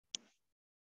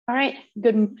All right,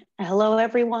 hello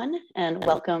everyone, and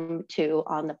welcome to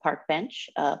On the Park Bench,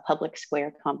 a public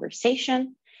square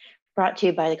conversation brought to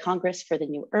you by the Congress for the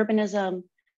New Urbanism.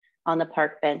 On the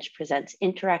Park Bench presents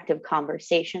interactive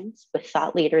conversations with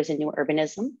thought leaders in new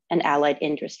urbanism and allied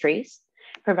industries,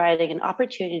 providing an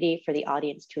opportunity for the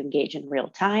audience to engage in real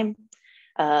time.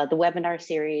 The webinar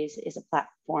series is a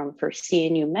platform for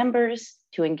CNU members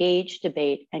to engage,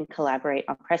 debate, and collaborate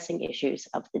on pressing issues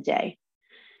of the day.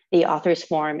 The Authors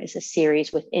Forum is a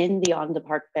series within the On the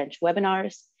Park Bench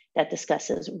webinars that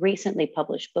discusses recently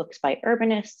published books by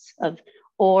urbanists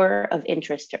or of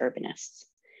interest to urbanists.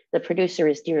 The producer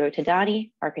is Dhiro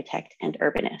Tadani, architect and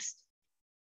urbanist.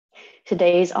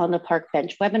 Today's On the Park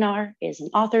Bench webinar is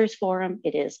an Authors Forum.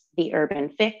 It is The Urban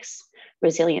Fix,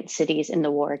 Resilient Cities in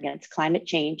the War Against Climate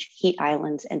Change, Heat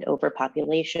Islands, and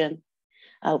Overpopulation.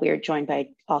 We are joined by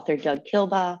author Doug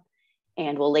Kelbaugh,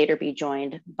 and will later be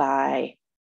joined by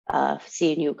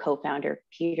CNU co-founder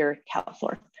Peter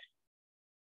Calthorpe.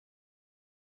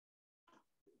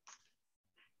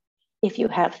 If you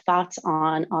have thoughts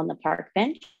on the Park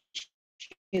Bench,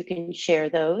 you can share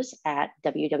those at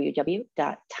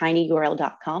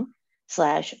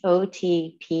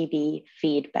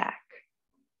www.tinyurl.com/OTPB-feedback.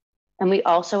 And we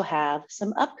also have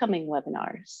some upcoming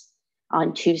webinars.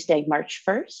 On Tuesday, March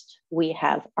 1st, we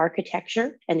have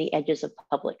Architecture and the Edges of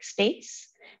Public Space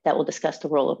that will discuss the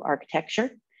role of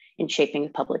architecture in shaping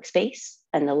public space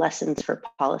and the lessons for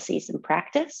policies and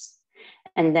practice.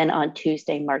 And then on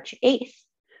Tuesday, March 8th,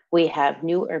 we have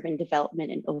New Urban Development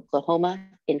in Oklahoma,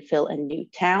 Infill and New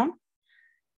Town,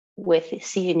 with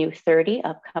CNU 30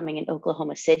 upcoming in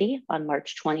Oklahoma City on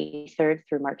March 23rd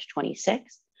through March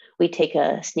 26th. We take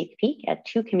a sneak peek at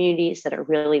two communities that are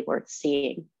really worth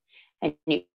seeing. And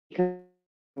you can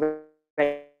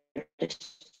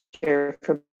register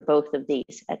for both of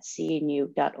these at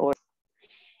cnu.org.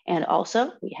 And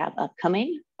also, we have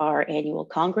upcoming our annual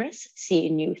Congress,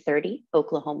 CNU 30,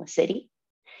 Oklahoma City.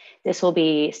 This will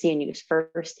be CNU's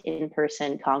first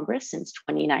in-person Congress since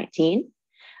 2019.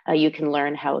 You can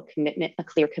learn how a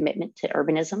clear commitment to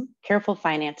urbanism, careful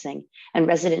financing, and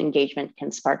resident engagement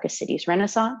can spark a city's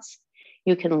renaissance.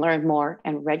 You can learn more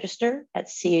and register at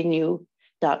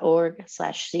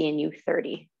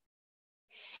cnu.org/CNU30.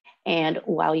 And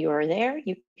while you are there,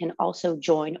 you can also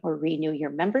join or renew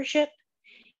your membership.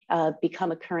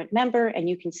 Become a current member, and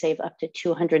you can save up to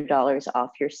 $200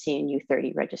 off your CNU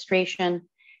 30 registration.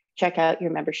 Check out your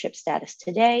membership status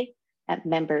today at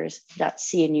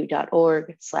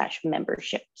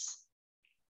members.cnu.org/memberships.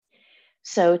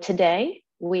 So today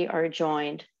we are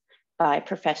joined by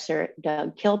Professor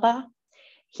Doug Kelbaugh.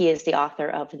 He is the author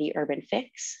of The Urban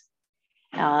Fix.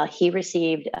 He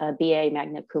received a BA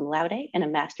magna cum laude and a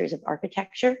Master's of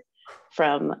Architecture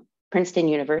from Princeton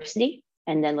University,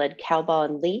 and then led Kelbaugh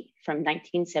and Lee from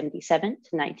 1977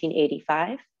 to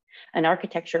 1985, an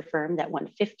architecture firm that won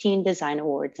 15 design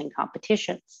awards and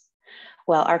competitions.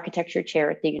 While architecture chair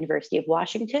at the University of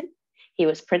Washington, he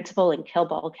was principal in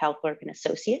Kelbaugh, Calthorpe and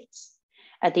Associates.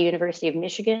 At the University of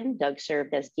Michigan, Doug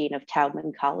served as Dean of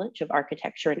Taubman College of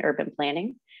Architecture and Urban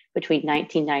Planning between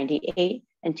 1998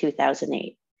 and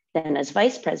 2008, then as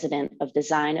Vice President of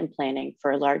Design and Planning for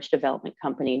a large development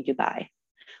company in Dubai,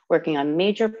 working on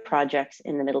major projects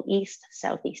in the Middle East,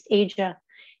 Southeast Asia,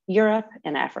 Europe,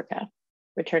 and Africa.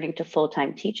 Returning to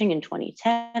full-time teaching in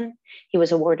 2010, he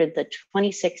was awarded the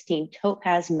 2016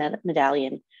 Topaz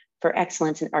Medallion for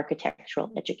Excellence in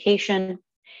Architectural Education.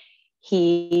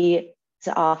 He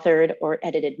has authored or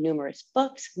edited numerous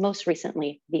books, most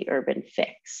recently, The Urban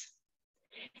Fix.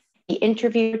 The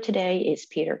interviewer today is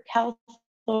Peter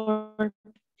Calthorpe.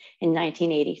 In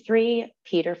 1983,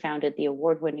 Peter founded the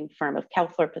award-winning firm of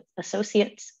Calthorpe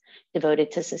Associates,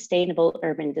 devoted to sustainable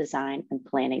urban design and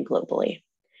planning globally.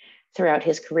 Throughout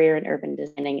his career in urban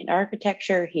designing and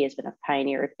architecture, he has been a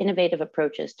pioneer of innovative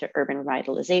approaches to urban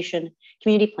revitalization,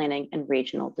 community planning, and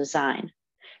regional design.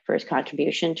 For his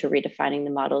contribution to redefining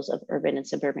the models of urban and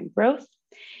suburban growth,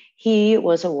 he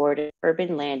was awarded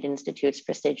Urban Land Institute's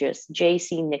prestigious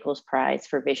J.C. Nichols Prize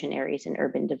for Visionaries in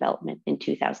Urban Development in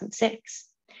 2006.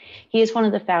 He is one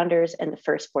of the founders and the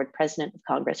first board president of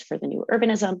Congress for the New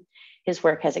Urbanism. His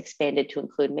work has expanded to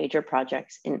include major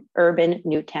projects in urban,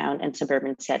 new town, and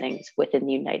suburban settings within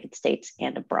the United States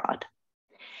and abroad.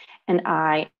 And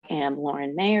I am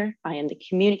Lauren Mayer. I am the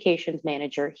communications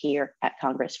manager here at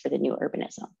Congress for the New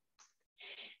Urbanism.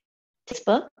 This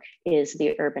book is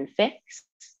The Urban Fix.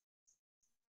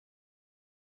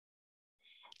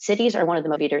 Cities are one of the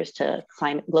motivators to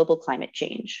global climate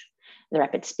change. The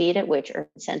rapid speed at which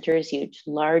urban centers use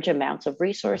large amounts of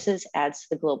resources adds to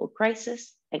the global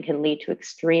crisis and can lead to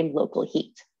extreme local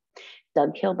heat.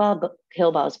 Doug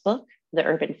Kelbaugh's book, The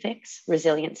Urban Fix,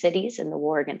 Resilient Cities in the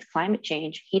War Against Climate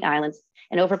Change, Heat Islands,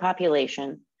 and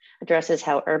Overpopulation, addresses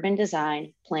how urban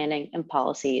design, planning, and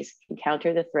policies can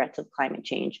counter the threats of climate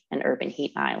change and urban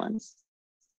heat islands,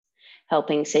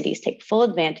 helping cities take full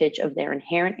advantage of their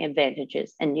inherent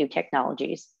advantages and new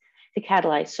technologies to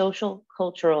catalyze social,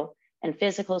 cultural, and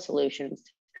physical solutions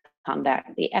to combat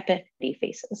the epic he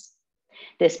faces.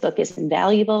 This book is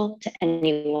invaluable to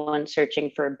anyone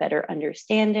searching for a better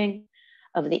understanding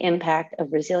of the impact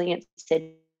of resilient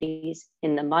cities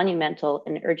in the monumental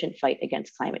and urgent fight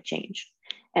against climate change,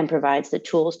 and provides the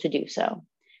tools to do so.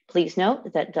 Please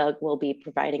note that Doug will be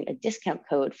providing a discount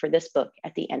code for this book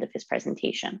at the end of his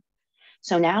presentation.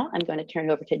 So now I'm going to turn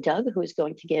it over to Doug, who is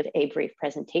going to give a brief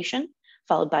presentation,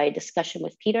 followed by a discussion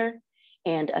with Peter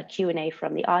and a Q&A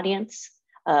from the audience.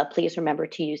 Please remember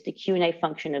to use the Q&A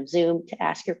function of Zoom to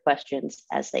ask your questions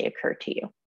as they occur to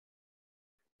you.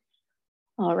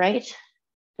 All right,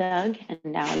 Doug, and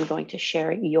now I'm going to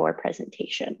share your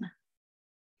presentation.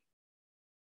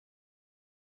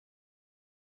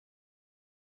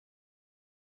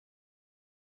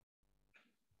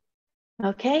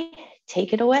 Okay,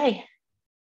 take it away.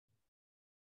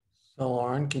 So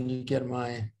Lauren, can you get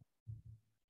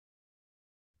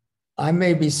I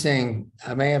may be saying,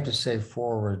 I may have to say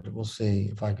forward. We'll see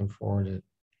if I can forward it.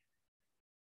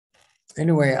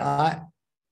 Anyway,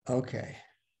 okay.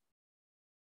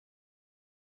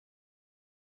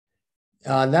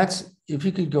 That's, if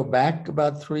you could go back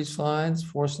about 4 slides.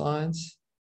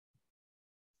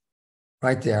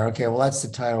 Right there. Okay, well, that's the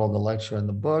title of the lecture in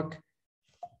the book.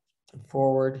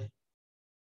 Forward.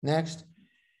 Next.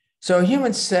 So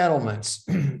human settlements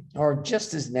are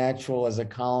just as natural as a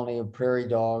colony of prairie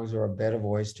dogs or a bed of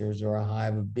oysters or a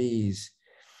hive of bees.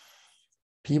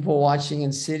 People watching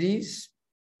in cities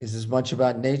is as much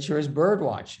about nature as bird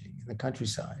watching in the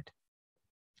countryside.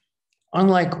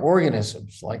 Unlike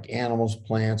organisms like animals,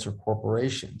 plants, or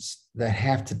corporations that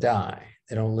have to die,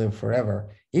 they don't live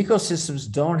forever, ecosystems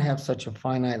don't have such a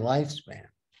finite lifespan,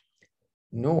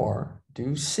 nor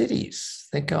do cities.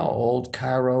 Think how old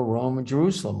Cairo, Rome, and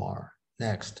Jerusalem are.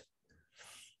 Next.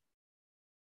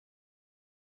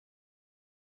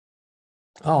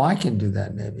 Oh, I can do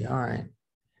that maybe. All right.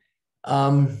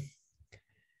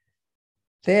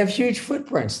 They have huge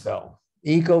footprints though.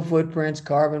 Eco footprints,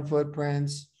 carbon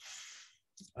footprints,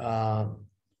 you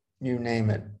name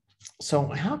it. So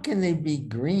how can they be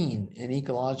green in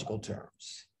ecological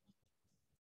terms?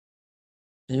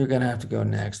 You're going to have to go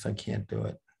next. I can't do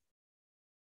it.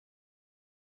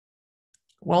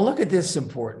 Well, look at this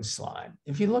important slide.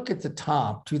 If you look at the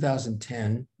top,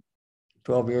 2010,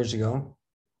 12 years ago,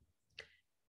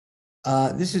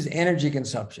 this is energy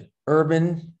consumption.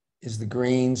 Urban is the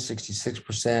green,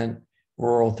 66%,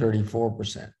 rural,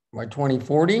 34%. By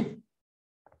 2040,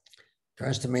 they're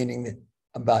estimating that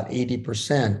about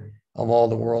 80% of all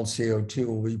the world's CO2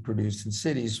 will be produced in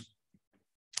cities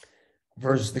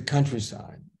versus the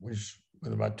countryside, which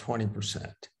with about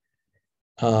 20%.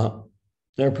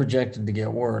 They're projected to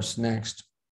get worse. Next.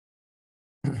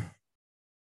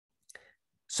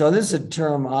 So this is a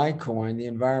term I coined, the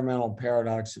environmental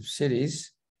paradox of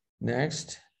cities.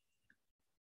 Next.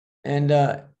 And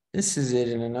this is it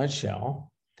in a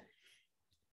nutshell.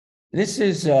 This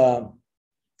is CO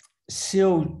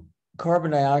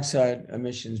carbon dioxide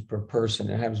emissions per person.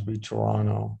 It happens to be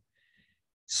Toronto.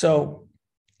 So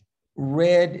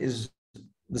red is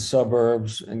the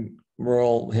suburbs and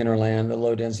rural hinterland, the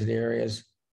low density areas.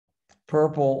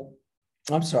 Purple,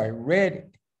 I'm sorry, red,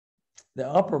 the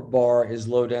upper bar is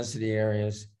low density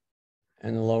areas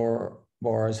and the lower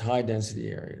bar is high density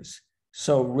areas.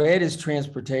 So red is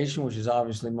transportation, which is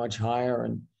obviously much higher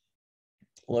in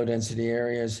low density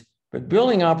areas, but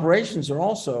building operations are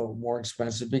also more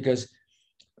expensive because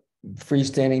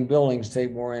freestanding buildings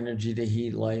take more energy to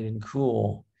heat, light, and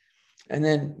cool. And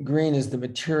then green is the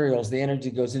materials. The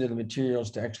energy goes into the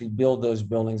materials to actually build those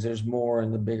buildings. There's more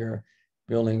in the bigger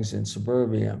buildings in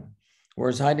suburbia.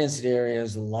 Whereas high density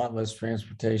areas, a lot less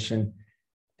transportation.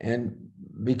 And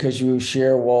because you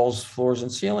share walls, floors,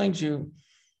 and ceilings, you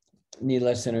need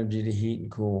less energy to heat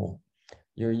and cool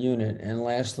your unit. And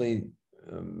lastly,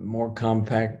 more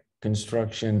compact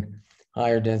construction,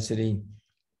 higher density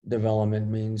development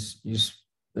means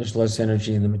there's less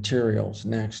energy in the materials.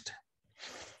 Next.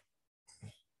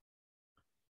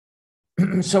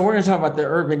 So we're going to talk about the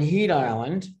urban heat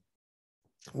island,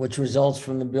 which results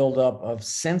from the buildup of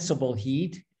sensible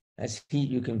heat. That's heat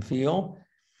you can feel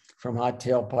from hot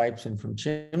tailpipes and from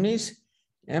chimneys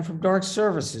and from dark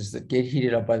surfaces that get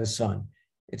heated up by the sun.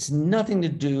 It's nothing to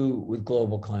do with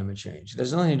global climate change. It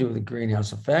has nothing to do with the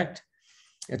greenhouse effect.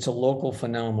 It's a local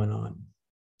phenomenon.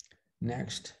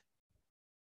 Next.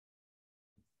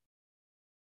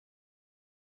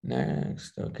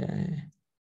 Next, okay.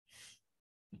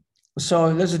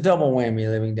 So there's a double whammy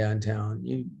living downtown.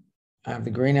 You have the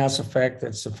greenhouse effect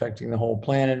that's affecting the whole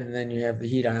planet, and then you have the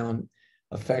heat island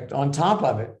effect on top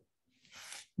of it.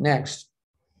 Next.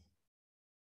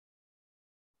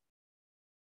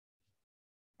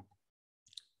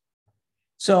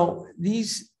 So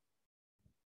these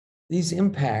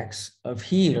impacts of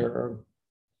heat are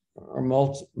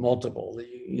multiple.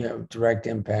 You have direct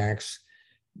impacts,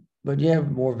 but you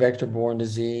have more vector-borne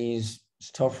disease.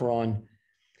 It's tougher on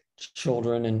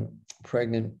children and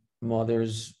pregnant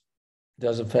mothers. It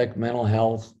does affect mental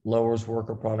health, lowers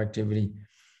worker productivity,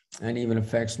 and even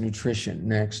affects nutrition.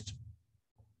 Next.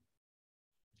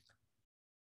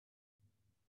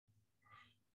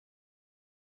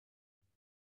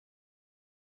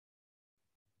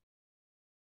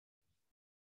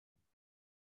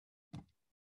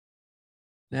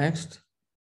 Next.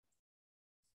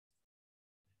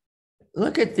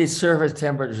 Look at the surface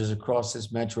temperatures across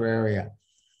this metro area.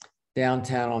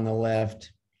 Downtown on the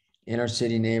left, inner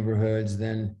city neighborhoods,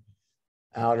 then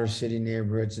outer city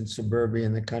neighborhoods and suburbia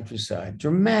and the countryside.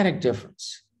 Dramatic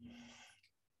difference.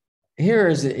 Here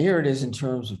it is in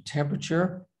terms of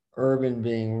temperature. Urban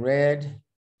being red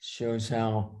shows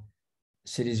how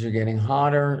cities are getting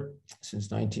hotter since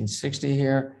 1960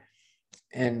 here,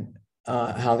 and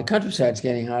how the countryside's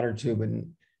getting hotter too, but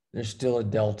there's still a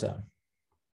delta.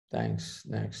 Thanks.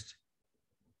 Next.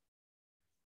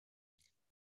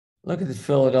 Look at the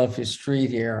Philadelphia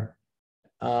street here.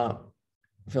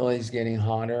 Philly's getting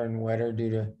hotter and wetter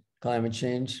due to climate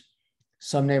change.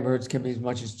 Some neighborhoods can be as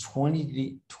much as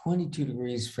 22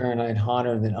 degrees Fahrenheit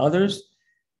hotter than others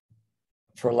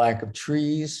for lack of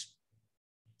trees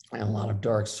and a lot of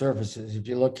dark surfaces. If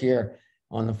you look here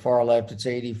on the far left, it's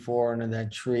 84 under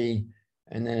that tree.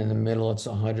 And then in the middle, it's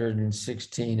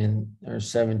 116 or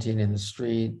 17 in the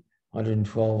street,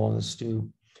 112 on the stoop,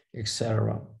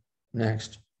 etc.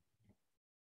 Next.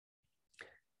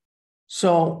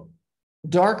 So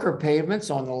darker pavements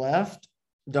on the left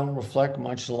don't reflect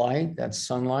much light, that's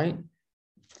sunlight,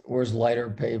 whereas lighter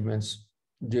pavements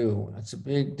do. That's a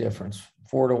big difference,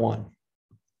 4-to-1.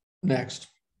 Next.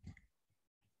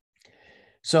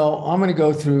 So I'm going to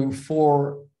go through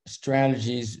 4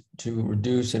 strategies to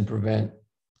reduce and prevent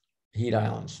heat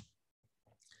islands.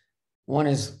 One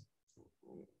is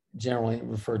generally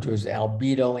referred to as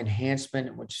albedo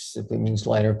enhancement, which simply means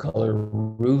lighter color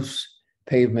roofs,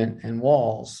 pavement, and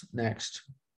walls. Next.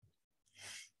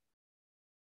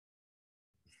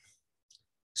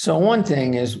 So one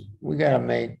thing is we got to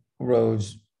make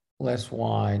roads less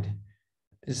wide.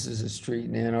 This is a street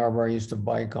in Ann Arbor I used to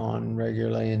bike on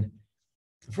regularly. And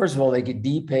first of all, they could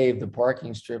depave the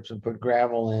parking strips and put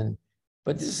gravel in,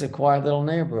 but this is a quiet little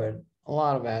neighborhood, a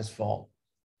lot of asphalt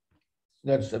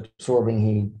that's absorbing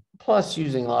heat, plus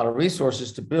using a lot of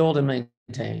resources to build and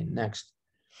maintain. Next.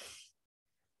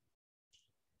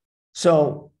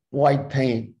 So white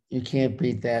paint, you can't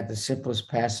beat that. The simplest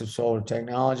passive solar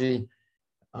technology.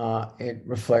 It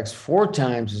reflects 4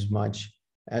 times as much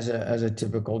as a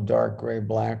typical dark gray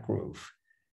black roof.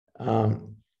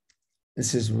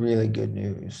 This is really good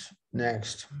news.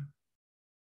 Next.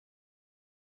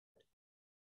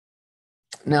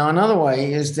 Now, another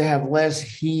way is to have less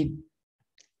heat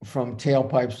from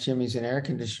tailpipes, chimneys, and air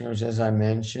conditioners, as I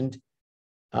mentioned.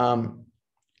 And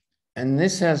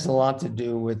this has a lot to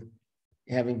do with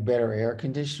having better air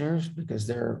conditioners because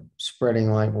they're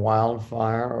spreading like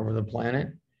wildfire over the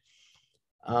planet.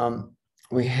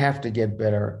 We have to get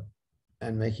better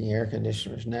at making air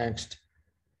conditioners next,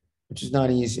 which is not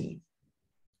easy.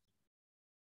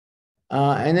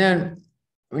 And then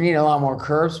we need a lot more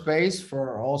curb space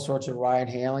for all sorts of ride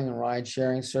hailing and ride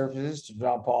sharing services to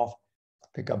drop off,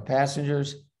 pick up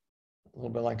passengers, a little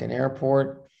bit like an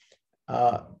airport.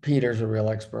 Peter's a real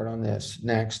expert on this.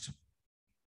 Next.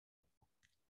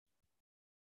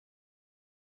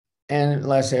 And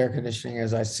less air conditioning,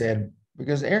 as I said,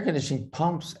 because air conditioning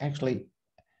pumps actually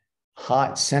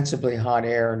sensibly hot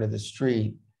air into the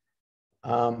street.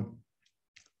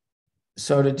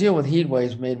 So to deal with heat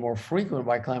waves made more frequent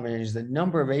by climate change, the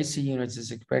number of AC units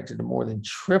is expected to more than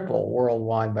triple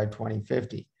worldwide by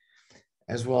 2050,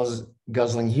 as well as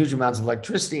guzzling huge amounts of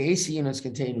electricity. AC units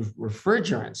contain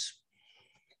refrigerants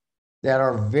that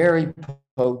are very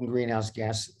potent greenhouse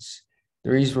gases.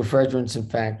 These refrigerants, in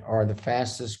fact, are the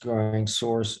fastest growing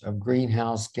source of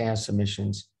greenhouse gas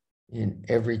emissions in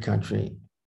every country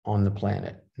on the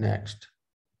planet. Next.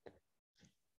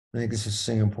 I think this is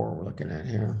Singapore we're looking at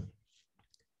here.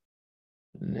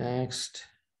 Next.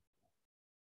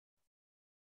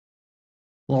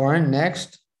 Lauren,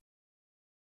 next.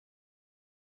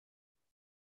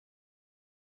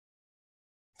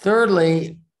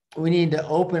 Thirdly, we need to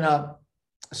open up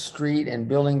street and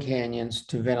building canyons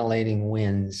to ventilating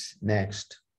winds.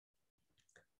 Next.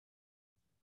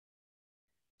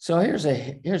 So here's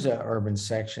a urban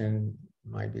section,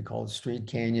 might be called street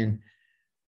canyon.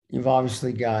 You've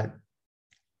obviously got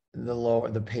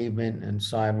the pavement and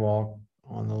sidewalk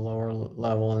on the lower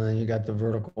level, and then you got the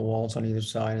vertical walls on either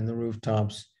side and the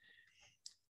rooftops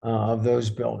of those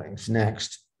buildings.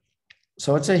 Next.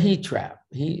 So it's a heat trap.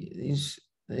 The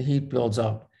heat builds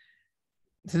up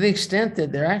to the extent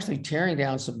that they're actually tearing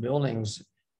down some buildings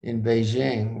in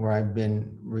Beijing, where I've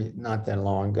been not that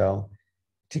long ago,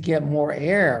 to get more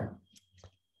air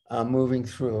moving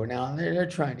through. Now, they're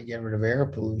trying to get rid of air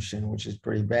pollution, which is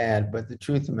pretty bad, but the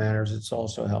truth of the matter is it's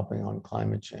also helping on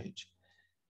climate change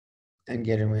and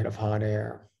getting rid of hot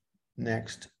air.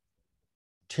 Next,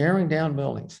 tearing down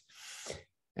buildings.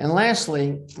 And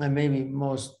lastly, and maybe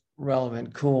most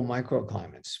relevant, cool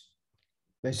microclimates,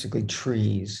 basically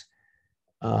trees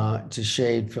to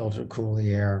shade, filter, cool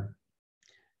the air,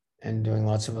 and doing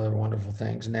lots of other wonderful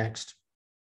things. Next.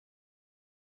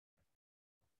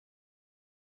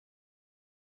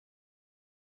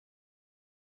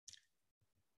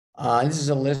 This is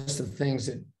a list of things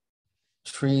that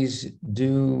trees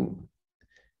do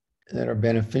that are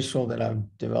beneficial that I've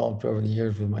developed over the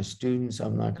years with my students.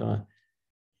 I'm not going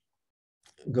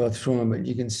to go through them, but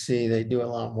you can see they do a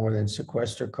lot more than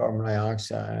sequester carbon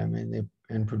dioxide. I mean, they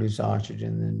produce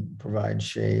oxygen and provide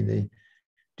shade. They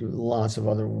do lots of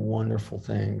other wonderful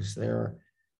things. They're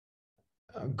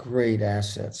great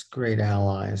assets, great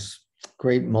allies,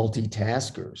 great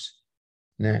multitaskers.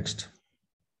 Next.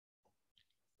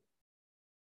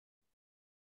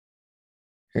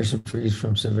 Here's some trees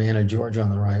from Savannah, Georgia on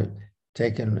the right,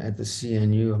 taken at the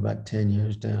CNU about 10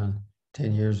 years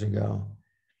ago.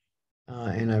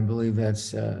 And I believe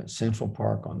that's Central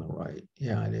Park on the right.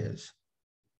 Yeah, it is.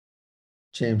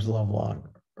 James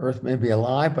Lovelock. Earth may be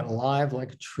alive, but alive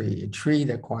like a tree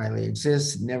that quietly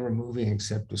exists, never moving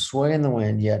except to sway in the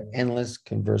wind, yet endless,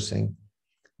 conversing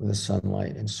with the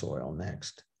sunlight and soil.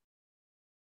 Next.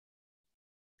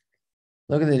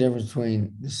 Look at the difference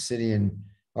between this city in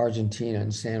Argentina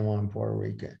and San Juan, Puerto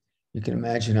Rico. You can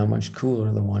imagine how much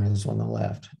cooler the one is on the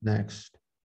left. Next.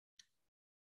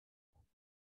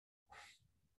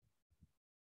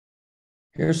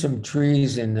 Here's some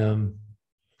trees in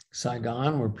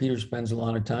Saigon, where Peter spends a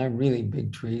lot of time, really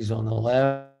big trees on the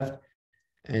left.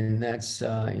 And that's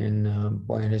in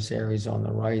Buenos Aires on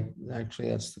the right.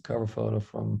 Actually, that's the cover photo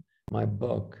from my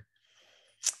book.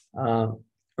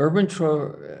 Urban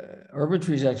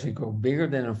trees actually grow bigger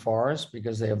than a forest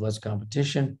because they have less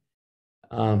competition.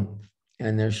 And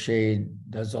their shade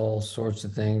does all sorts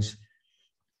of things,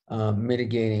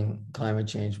 mitigating climate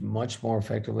change much more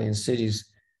effectively in cities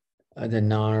than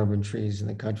non-urban trees in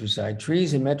the countryside.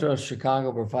 Trees in Metro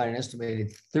Chicago provide an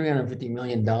estimated $350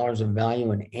 million in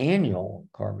value in annual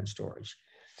carbon storage.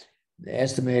 The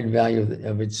estimated value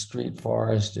of its street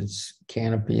forest, its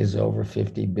canopy, is over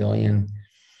 50 billion.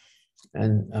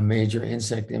 And a major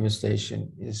insect infestation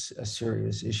is a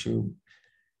serious issue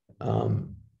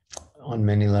on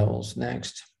many levels.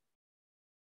 Next.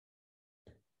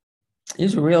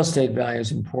 These are real estate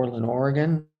values in Portland,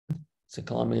 Oregon. It's the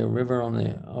Columbia River on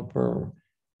the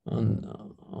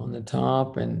on the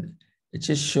top, and it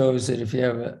just shows that if you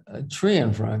have a tree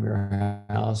in front of your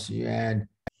house, you add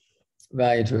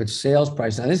value to its sales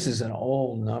price. Now, this is an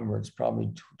old number. It's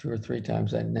probably 2 or 3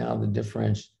 times that now. The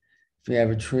difference, if you have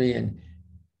a tree and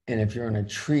if you're in a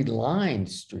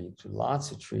tree-lined street with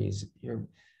lots of trees,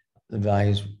 the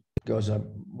value goes up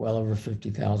well over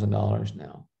 $50,000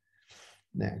 now.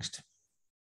 Next.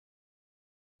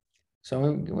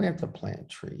 So we have to plant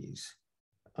trees.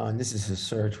 And this is a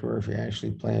search where if you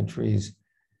actually plant trees,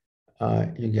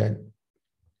 you get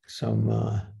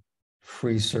some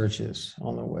free searches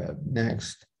on the web.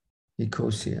 Next,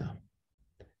 Ecosia.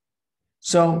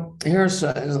 So here's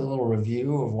a little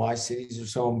review of why cities are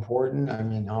so important. I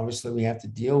mean, obviously we have to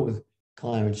deal with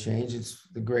climate change. It's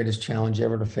the greatest challenge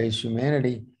ever to face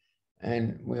humanity.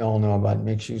 And we all know about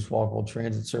mixed-use walkable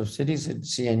transit served cities that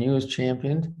CNU has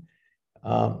championed.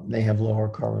 They have lower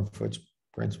carbon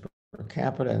footprints per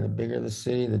capita, and the bigger the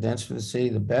city, the denser the city,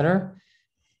 the better.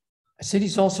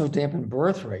 Cities also dampen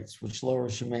birth rates, which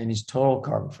lowers humanity's total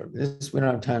carbon footprint. We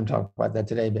don't have time to talk about that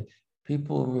today, but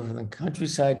people who move from the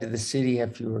countryside to the city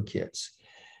have fewer kids.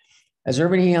 As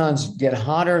urban eons get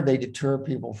hotter, they deter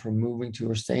people from moving to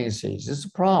or staying in cities. This is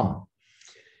a problem.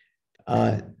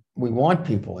 We want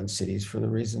people in cities for the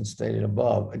reasons stated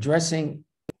above. Addressing,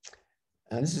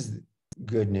 and this is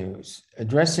good news.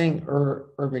 Addressing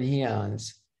urban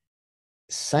eons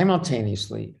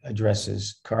simultaneously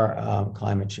addresses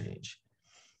climate change.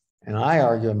 And I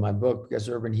argue in my book, because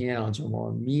urban eons are more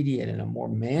immediate and a more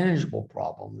manageable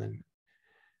problem than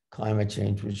climate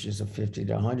change, which is a 50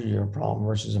 to 100-year problem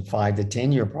versus a 5 to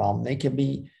 10-year problem, they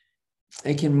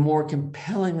can more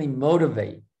compellingly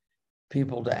motivate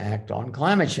people to act on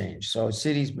climate change. So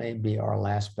cities may be our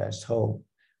last best hope.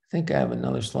 I think I have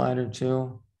another slide or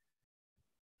two.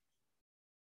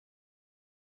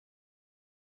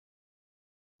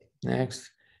 Next.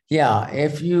 Yeah,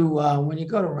 if you, when you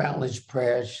go to Routledge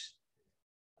Press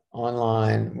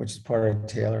online, which is part of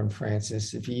Taylor and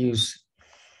Francis, if you use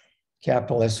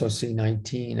capital SOC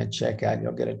 19 at checkout,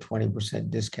 you'll get a 20%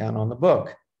 discount on the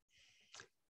book.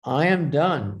 I am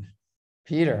done.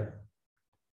 Peter.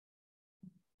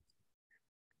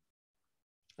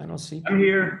 I don't see. I'm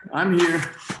here.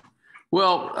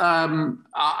 Well,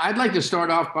 I'd like to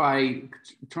start off by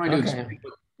trying to explain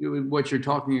what you're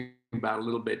talking about a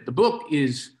little bit. The book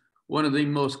is one of the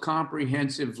most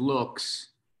comprehensive looks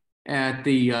at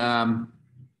the, the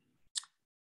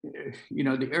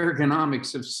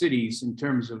ergonomics of cities in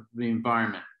terms of the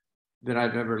environment that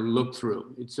I've ever looked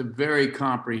through. It's a very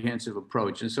comprehensive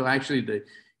approach. And so actually the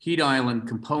heat island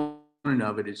component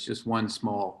of it is just one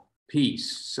small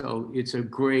piece. So it's a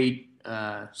great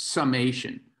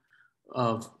summation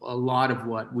of a lot of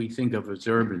what we think of as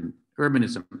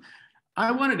urbanism.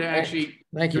 I wanted to actually...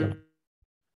 Thank you.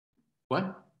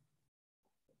 What?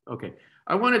 Okay.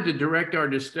 I wanted to direct our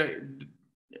discussion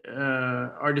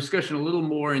a little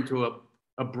more into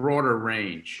a broader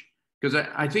range, because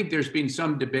I think there's been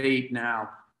some debate now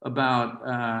about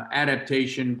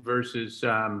adaptation versus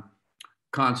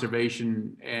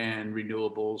conservation and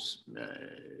renewables.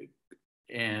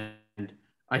 And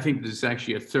I think this is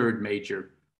actually a third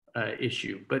major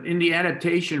issue. But in the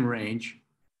adaptation range,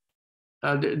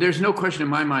 there's no question in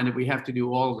my mind that we have to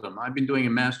do all of them. I've been doing a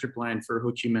master plan for Ho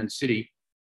Chi Minh City,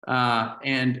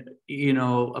 and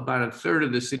about a third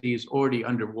of the city is already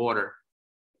underwater.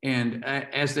 And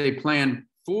as they plan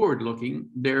forward-looking,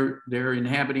 they're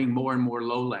inhabiting more and more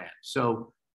lowland.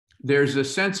 So there's a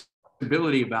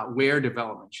sensibility about where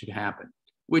development should happen,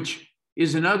 which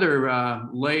is another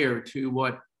layer to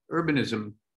what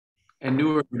urbanism and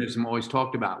new urbanism always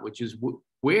talked about, which is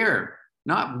where,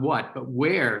 not what, but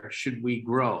where should we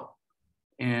grow?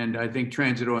 And I think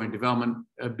transit-oriented development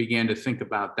began to think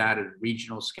about that at a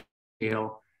regional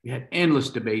scale. We had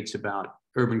endless debates about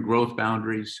urban growth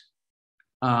boundaries.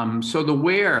 So the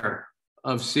where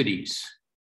of cities,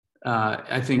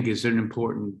 I think, is an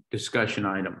important discussion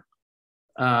item.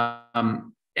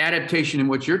 Adaptation and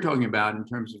what you're talking about in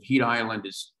terms of heat island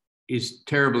is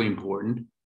terribly important.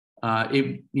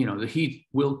 The heat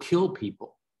will kill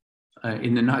people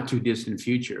in the not too distant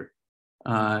future.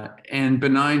 And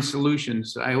benign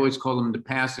solutions, I always call them the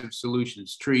passive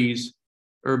solutions, trees,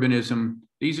 urbanism.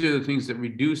 These are the things that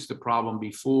reduce the problem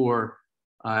before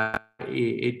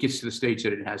it gets to the stage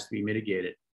that it has to be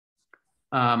mitigated.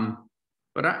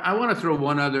 But I want to throw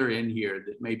one other in here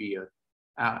that may be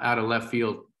out of left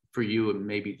field for you and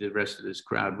maybe the rest of this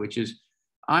crowd, which is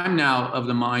I'm now of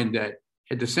the mind that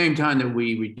at the same time that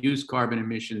we reduce carbon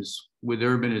emissions with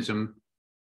urbanism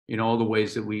in all the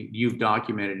ways that you've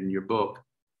documented in your book,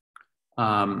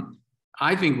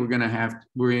 I think we're in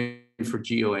for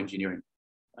geoengineering.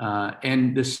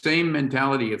 And the same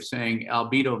mentality of saying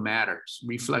albedo matters,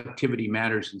 reflectivity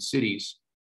matters in cities,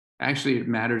 actually it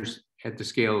matters at the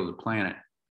scale of the planet.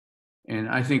 And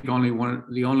I think only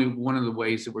one of the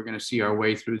ways that we're going to see our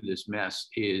way through this mess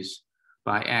is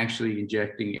by actually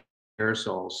injecting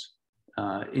aerosols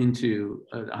into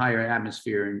higher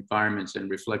atmosphere environments and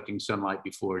reflecting sunlight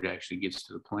before it actually gets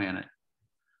to the planet.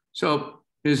 So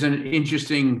there's an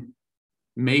interesting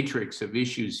matrix of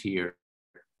issues here.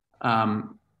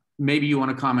 Maybe you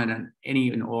want to comment on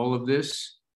any and all of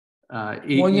this?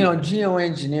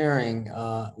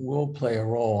 Geoengineering will play a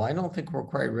role. I don't think we're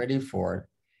quite ready for it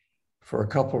for a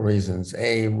couple of reasons.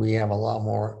 A, we have a lot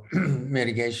more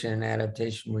mitigation and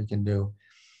adaptation we can do,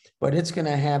 but it's going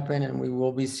to happen and we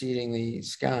will be seeding the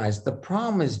skies. The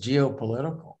problem is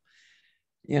geopolitical.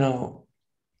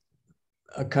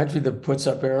 A country that puts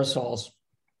up aerosols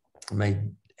may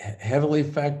heavily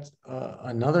affect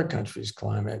another country's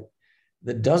climate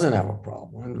that doesn't have a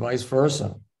problem, and vice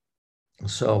versa.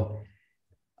 So,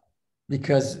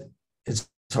 because it's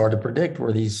hard to predict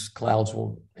where these clouds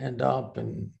will end up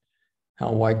and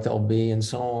how white they'll be and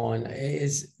so on,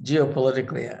 it's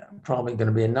geopolitically probably going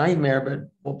to be a nightmare, but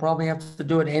we'll probably have to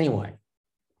do it anyway.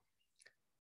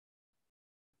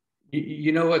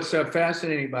 What's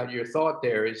fascinating about your thought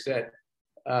there is that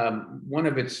one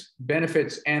of its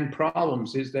benefits and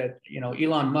problems is that,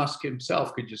 Elon Musk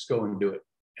himself could just go and do it.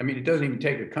 I mean, it doesn't even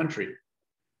take a country.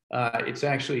 It's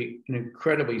actually an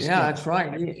incredibly Yeah, that's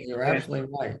right. You're absolutely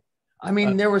right. I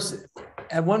mean, there was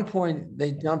at one point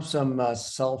they dumped some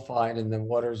sulfide in the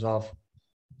waters off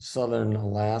southern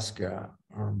Alaska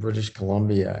or British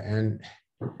Columbia, and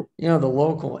the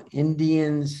local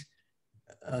Indians,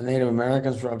 Native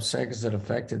Americans were upset because it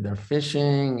affected their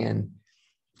fishing, and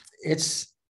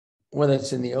it's whether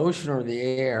it's in the ocean or the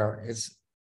air, it's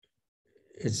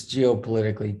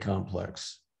geopolitically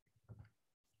complex.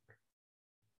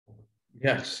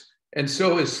 Yes, and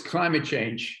so is climate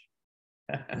change.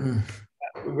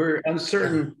 We're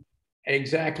uncertain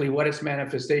exactly what its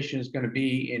manifestation is going to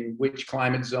be in which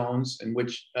climate zones and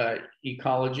which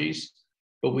ecologies,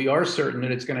 but we are certain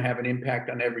that it's going to have an impact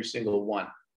on every single one.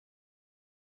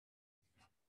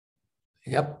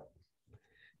 Yep.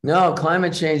 No,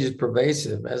 climate change is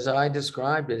pervasive. As I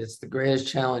described it, it's the greatest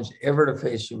challenge ever to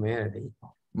face humanity,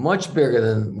 much bigger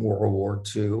than World War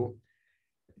II,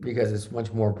 because it's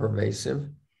much more pervasive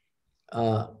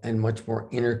and much more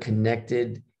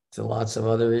interconnected to lots of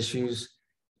other issues.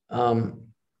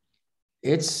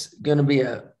 It's going to be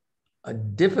a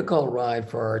difficult ride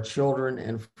for our children,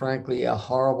 and frankly, a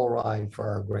horrible ride for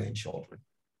our grandchildren.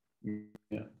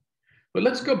 Yeah. But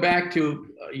let's go back to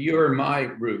your and my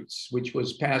roots, which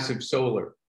was passive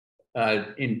solar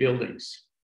in buildings.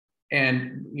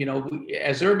 And,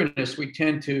 as urbanists, we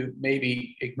tend to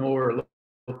maybe ignore or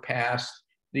look past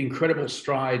the incredible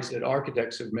strides that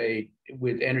architects have made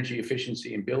with energy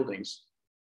efficiency in buildings.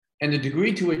 And the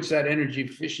degree to which that energy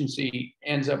efficiency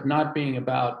ends up not being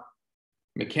about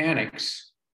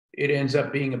mechanics, it ends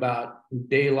up being about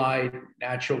daylight,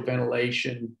 natural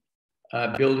ventilation,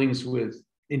 buildings with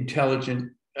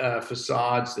intelligent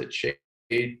facades that shade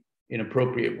in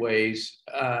appropriate ways,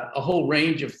 a whole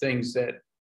range of things that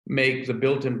make the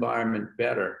built environment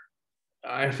better.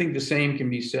 I think the same can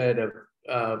be said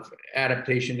of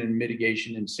adaptation and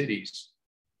mitigation in cities.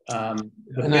 And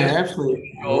I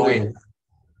absolutely always, right.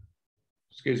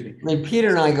 Excuse me. I mean, Peter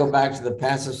and I go back to the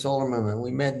passive solar movement.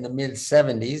 We met in the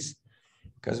mid-'70s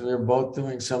because we were both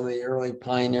doing some of the early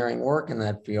pioneering work in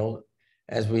that field,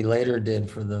 as we later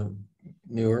did for the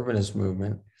new urbanist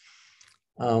movement.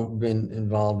 Been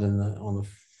involved on the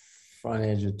front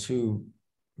edge of two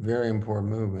very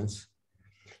important movements.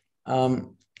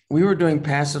 We were doing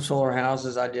passive solar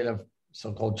houses. I did a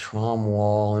so-called tram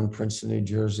wall in Princeton, New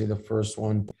Jersey, the first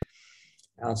one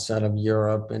outside of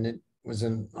Europe, and it was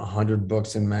in 100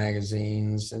 books and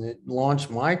magazines, and it launched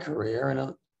my career,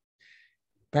 and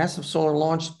passive solar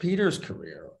launched Peter's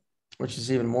career, which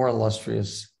is even more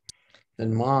illustrious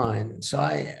than mine.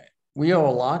 So we owe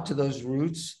a lot to those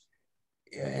roots,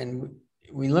 and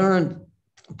we learned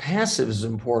passive is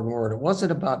an important word. It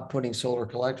wasn't about putting solar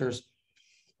collectors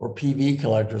or PV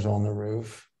collectors on the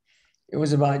roof. It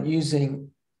was about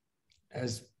using,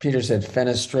 as Peter said,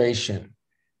 fenestration,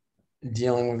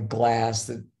 dealing with glass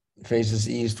that faces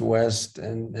east, west,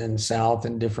 and south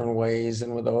in different ways,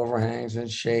 and with overhangs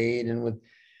and shade, and with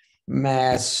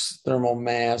thermal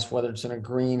mass, whether it's in a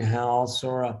greenhouse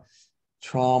or a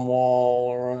tram wall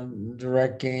or a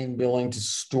direct gain building to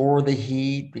store the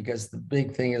heat, because the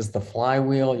big thing is the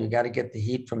flywheel. You got to get the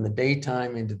heat from the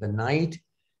daytime into the night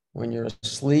when you're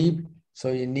asleep.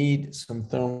 So you need some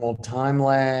thermal time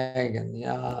lag, and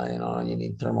you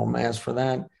need thermal mass for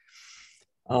that.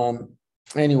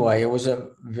 Anyway, it was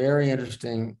a very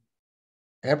interesting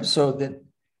episode that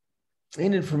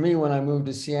ended for me when I moved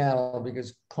to Seattle,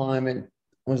 because climate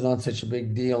was not such a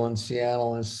big deal in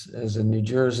Seattle as in New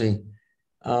Jersey.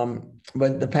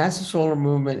 But the passive solar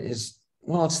movement is,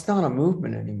 well, it's not a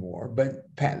movement anymore, but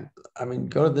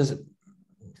go to this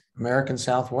American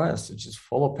Southwest, it's just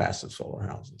full of passive solar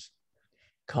houses.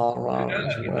 Colorado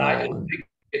as well. I don't think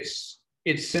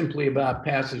it's simply about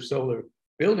passive solar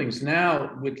buildings.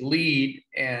 Now with LEED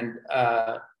and,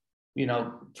 for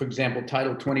example,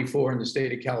 Title 24 in the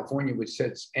state of California, which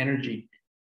sets energy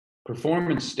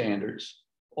performance standards,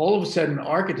 all of a sudden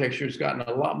architecture has gotten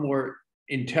a lot more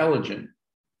intelligent.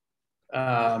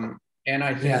 And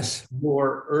I think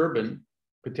more urban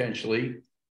potentially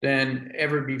than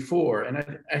ever before.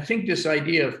 And I think this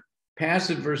idea of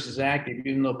passive versus active,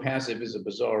 even though passive is a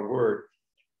bizarre word,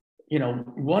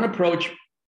 one approach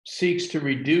seeks to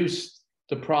reduce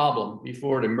the problem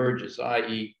before it emerges,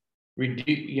 i.e.,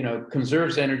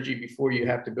 conserves energy before you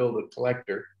have to build a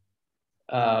collector,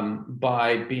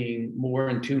 by being more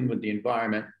in tune with the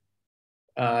environment.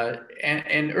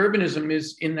 And urbanism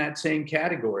is in that same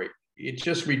category. It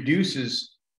just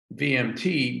reduces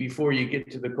VMT before you get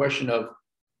to the question of,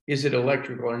 is it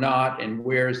electrical or not, and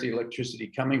where is the electricity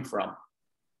coming from?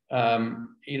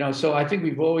 So I think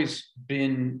we've always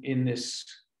been in this,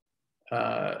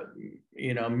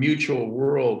 mutual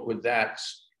world with that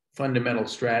fundamental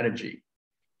strategy.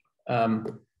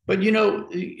 But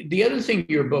the other thing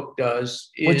your book does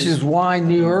is, which is why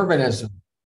new urbanism.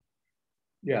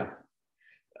 Yeah.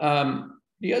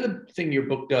 The other thing your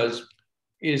book does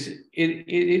is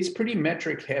it's pretty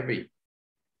metric heavy,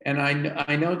 and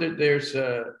I know that there's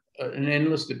an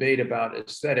endless debate about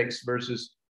aesthetics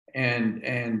versus and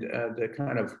the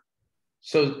kind of,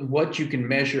 so what you can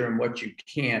measure and what you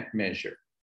can't measure.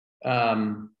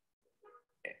 I've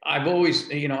always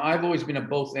been a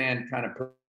both and kind of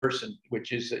person,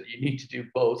 which is that you need to do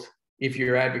both if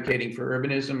you're advocating for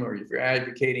urbanism, or if you're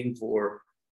advocating for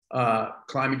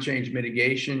climate change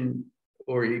mitigation,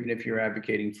 or even if you're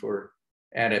advocating for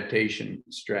adaptation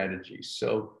strategies.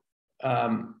 So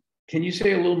can you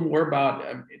say a little more about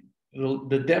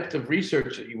the depth of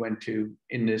research that you went to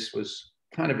in this? Was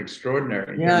kind of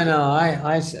extraordinary. Yeah, no,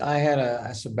 I had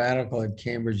a sabbatical at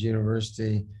Cambridge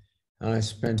University. I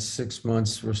spent 6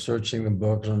 months researching the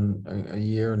book and a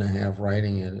year and a half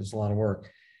writing it. It's a lot of work.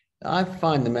 I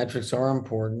find the metrics are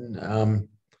important.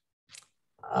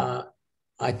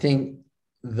 I think,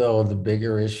 though, the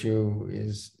bigger issue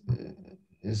is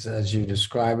as you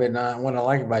describe it. And what I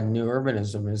like about new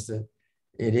urbanism is that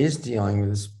it is dealing with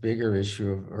this bigger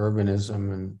issue of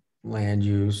urbanism and land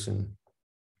use and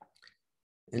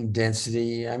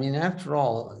density. I mean, after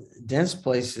all, dense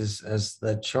places, as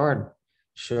that chart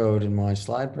showed in my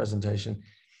slide presentation,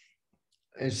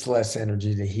 it's less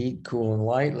energy to heat, cool, and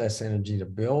light, less energy to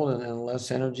build, and then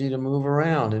less energy to move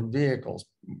around in vehicles.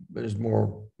 There's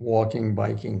more walking,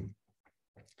 biking,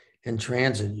 and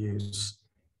transit use.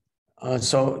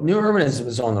 So new urbanism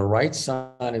is on the right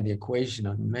side of the equation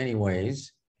in many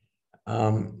ways.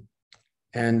 And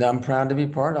I'm proud to be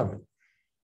part of it.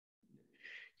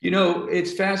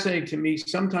 It's fascinating to me.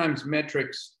 Sometimes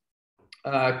metrics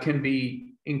can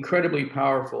be incredibly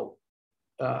powerful.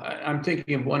 I'm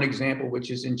thinking of one example,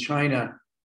 which is in China,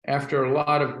 after a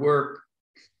lot of work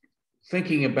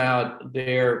thinking about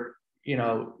their,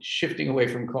 shifting away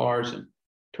from cars and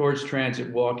towards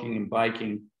transit, walking, and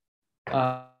biking.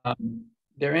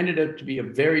 There ended up to be a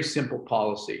very simple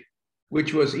policy,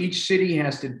 which was each city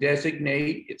has to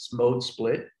designate its mode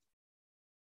split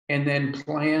and then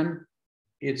plan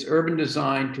its urban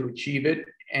design to achieve it,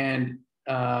 and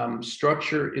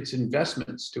structure its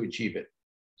investments to achieve it.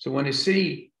 So when a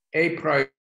city a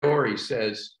priori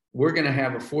says, we're going to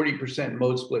have a 40%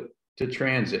 mode split to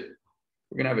transit,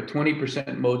 we're going to have a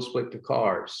 20% mode split to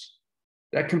cars,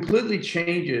 that completely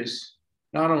changes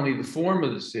not only the form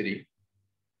of the city,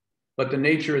 but the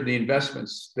nature of the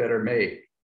investments that are made.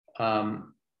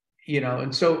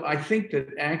 And so I think that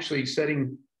actually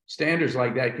setting standards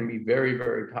like that can be very,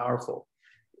 very powerful.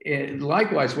 And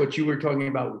likewise, what you were talking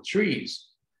about with trees,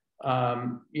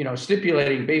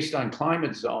 stipulating based on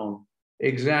climate zone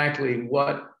exactly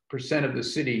what percent of the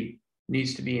city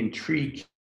needs to be in tree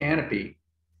canopy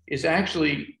is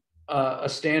actually a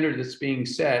standard that's being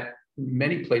set in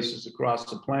many places across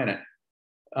the planet.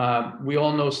 We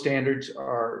all know standards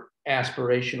are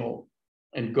aspirational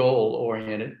and goal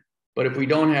oriented, but if we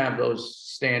don't have those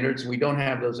standards, we don't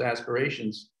have those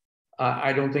aspirations,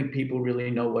 I don't think people really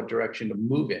know what direction to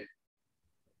move in.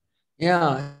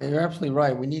 Yeah, you're absolutely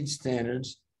right. We need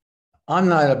standards. I'm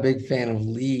not a big fan of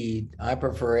LEED. I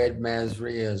prefer Ed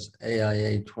Masria's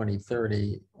AIA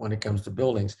 2030 when it comes to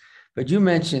buildings. But you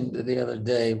mentioned the other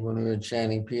day when we were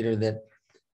chatting, Peter, that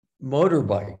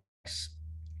motorbikes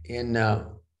in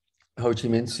Ho Chi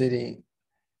Minh City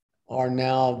are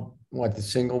now, the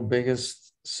single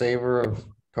biggest saver of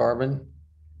carbon?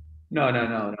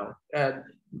 No.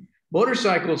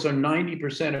 Motorcycles are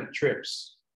 90% of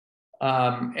trips.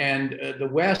 And the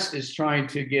West is trying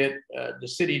to get the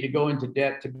city to go into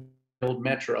debt to build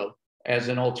metro as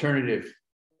an alternative.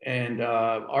 And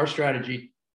our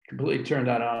strategy completely turned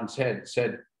that on its head,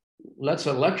 said, let's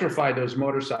electrify those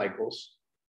motorcycles.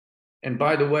 And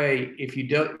by the way, if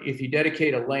you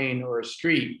dedicate a lane or a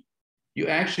street, you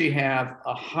actually have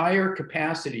a higher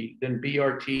capacity than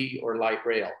BRT or light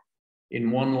rail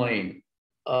in one lane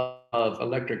of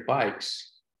electric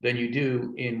bikes than you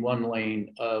do in one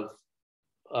lane of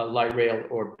light rail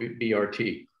or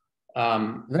BRT.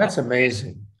 That's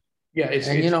amazing. Yeah,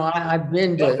 I've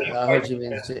been to Ho Chi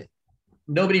Minh City.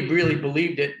 Nobody really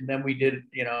believed it, and then we did.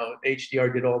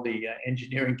 HDR did all the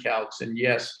engineering calcs, and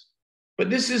yes, but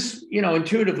this is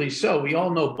intuitively so. We all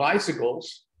know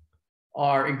bicycles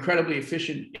are incredibly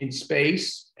efficient in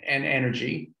space and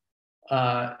energy,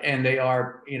 and they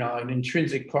are an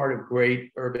intrinsic part of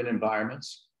great urban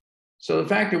environments. So the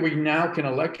fact that we now can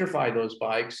electrify those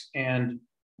bikes and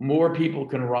more people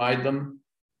can ride them,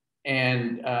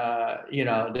 and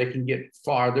they can get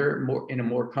farther more in a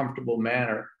more comfortable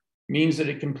manner, means that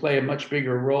it can play a much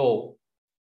bigger role,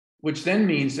 which then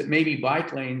means that maybe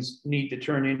bike lanes need to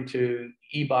turn into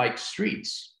e-bike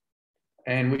streets,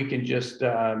 and we can just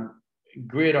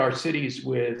grid our cities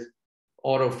with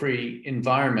auto-free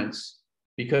environments,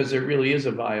 because there really is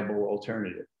a viable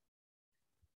alternative.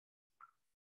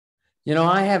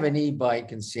 I have an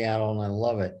e-bike in Seattle and I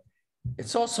love it.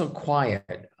 It's also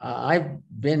quiet. I've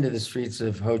been to the streets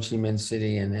of Ho Chi Minh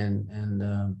City and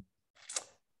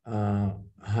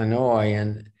Hanoi,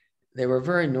 and they were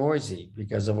very noisy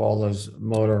because of all those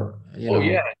motor,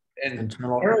 and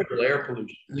internal, terrible air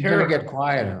pollution. They're going to get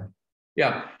quieter.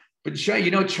 Yeah, but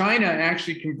China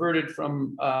actually converted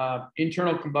from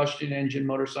internal combustion engine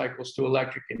motorcycles to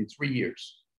electric in 3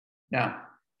 years. Now,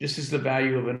 this is the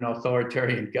value of an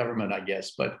authoritarian government, I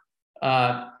guess, but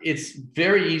it's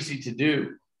very easy to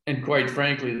do. And quite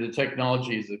frankly, the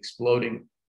technology is exploding.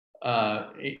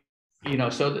 So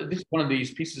this is one of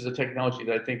these pieces of technology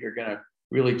that I think are going to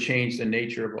really change the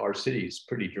nature of our cities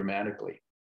pretty dramatically.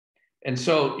 And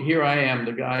so here I am,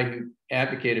 the guy who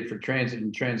advocated for transit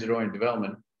and transit-oriented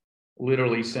development,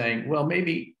 literally saying, well,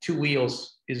 maybe two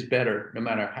wheels is better, no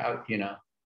matter how,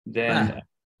 than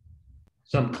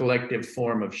some collective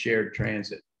form of shared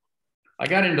transit. I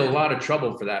got into a lot of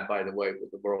trouble for that, by the way, with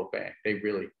the World Bank. They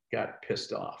really got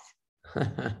pissed off.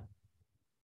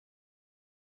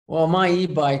 Well, my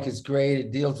e-bike is great.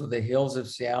 It deals with the hills of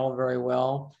Seattle very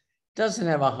well. Doesn't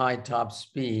have a high top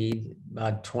speed,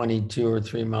 about 22 or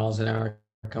 3 miles an hour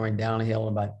coming downhill,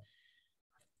 about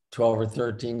 12 or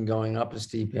 13 going up a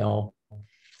steep hill.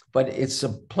 But it's a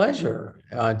pleasure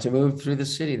to move through the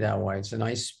city that way. It's a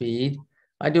nice speed.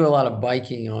 I do a lot of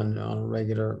biking on a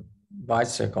regular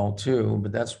bicycle too,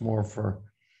 but that's more for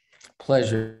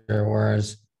pleasure,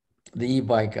 whereas the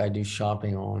e-bike I do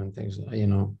shopping on and things, Do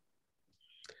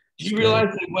you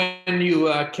realize that when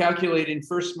you calculate in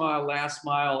first mile, last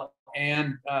mile,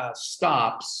 and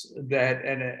stops, that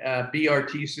a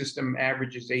BRT system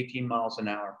averages 18 miles an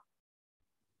hour?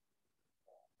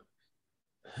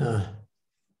 Huh.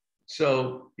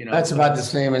 So, that's about the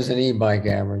same as an e-bike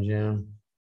average, yeah.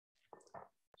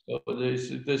 So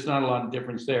there's not a lot of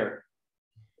difference there.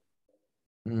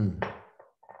 And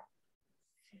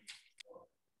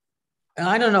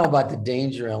I don't know about the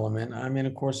danger element. I mean,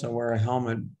 of course, I wear a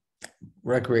helmet,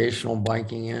 recreational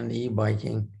biking and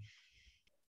e-biking.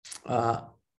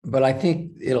 But I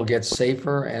think it'll get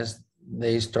safer as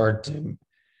they start to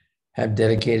have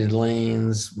dedicated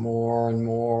lanes more and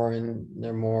more, and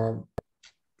they're more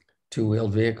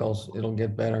two-wheeled vehicles. It'll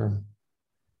get better.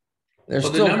 There's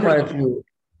still quite a few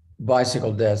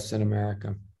bicycle deaths in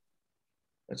America.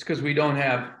 That's because we don't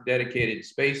have dedicated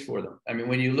space for them. I mean,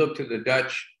 when you look to the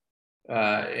Dutch,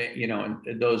 in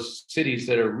those cities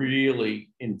that are really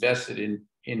invested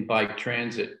in bike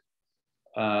transit,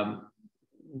 the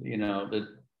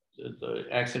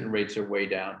accident rates are way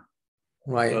down.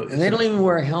 Right, so, and they don't even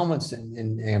wear helmets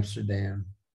in Amsterdam.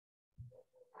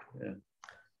 Yeah.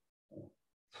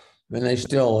 And they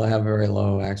still have very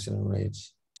low accident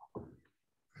rates.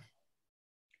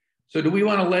 So do we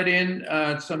want to let in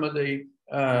some of the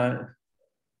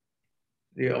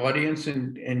audience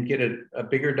and get a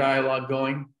bigger dialogue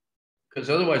going? Because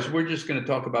otherwise we're just going to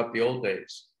talk about the old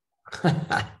days.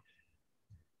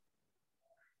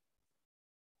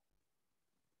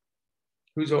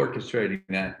 Who's orchestrating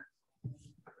that?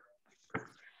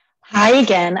 Hi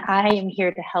again. I am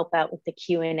here to help out with the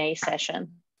Q&A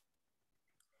session.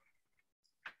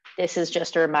 This is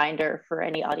just a reminder for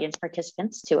any audience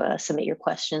participants to submit your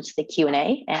questions to the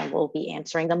Q&A, and we'll be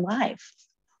answering them live.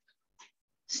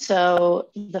 So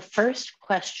the first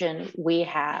question we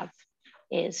have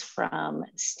is from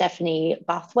Stephanie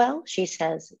Bothwell. She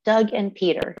says, Doug and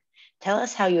Peter, tell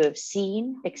us how you have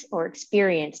seen or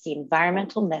experienced the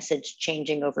environmental message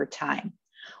changing over time.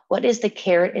 What is the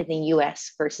carrot in the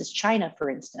US versus China, for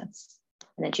instance?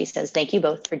 And then she says, thank you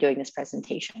both for doing this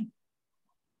presentation.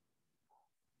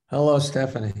 Hello,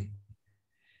 Stephanie.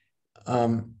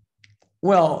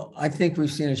 Well, I think we've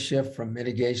seen a shift from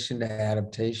mitigation to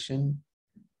adaptation.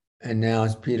 And now,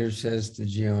 as Peter says, to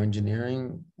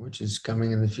geoengineering, which is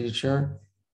coming in the future.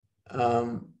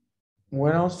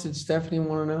 What else did Stephanie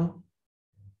want to know?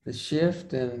 The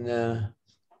shift and...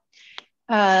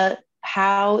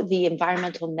 how the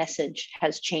environmental message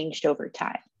has changed over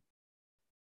time.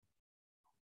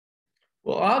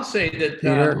 Well, I'll say that...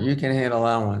 Peter, you can handle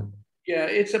that one. Yeah,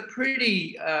 it's a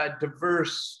pretty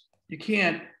diverse... You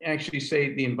can't actually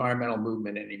say the environmental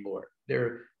movement anymore.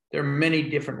 There there are many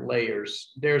different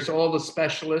layers. There's all the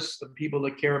specialists, the people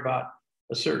that care about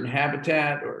a certain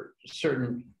habitat or a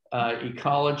certain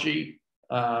ecology.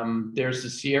 There's the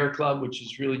Sierra Club, which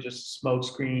is really just a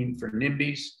smokescreen for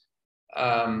NIMBYs.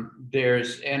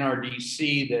 There's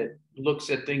NRDC that looks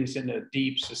at things in a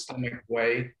deep systemic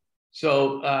way.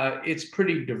 So it's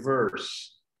pretty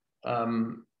diverse.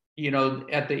 You know,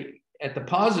 at the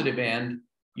positive end,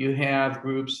 you have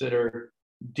groups that are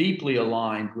deeply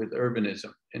aligned with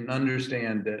urbanism and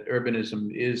understand that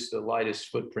urbanism is the lightest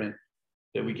footprint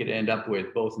that we could end up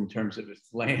with, both in terms of its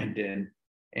land and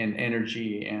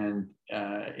energy and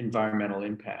environmental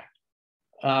impact.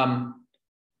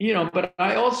 You know, but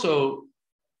I also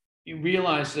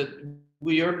realize that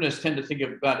we urbanists tend to think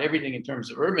about everything in terms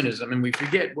of urbanism, and we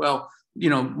forget, well, you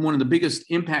know, one of the biggest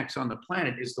impacts on the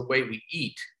planet is the way we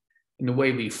eat and the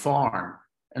way we farm,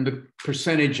 and the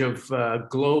percentage of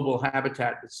global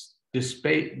habitat that's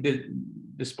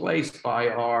displaced by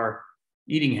our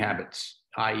eating habits,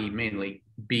 i.e. mainly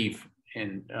beef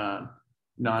and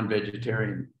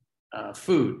non-vegetarian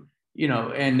food, you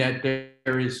know, and that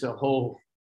there is a whole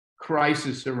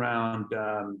crisis around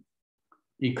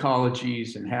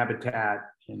ecologies and habitat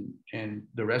and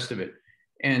the rest of it.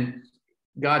 And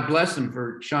God bless them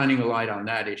for shining a light on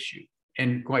that issue.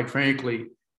 And quite frankly,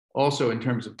 also in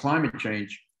terms of climate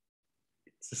change,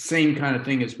 it's the same kind of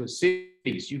thing as with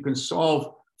cities. You can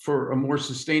solve for a more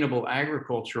sustainable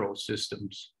agricultural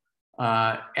systems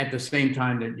at the same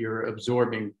time that you're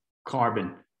absorbing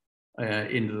carbon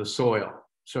into the soil.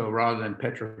 So rather than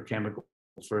petrochemical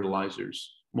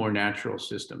fertilizers, more natural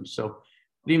systems. So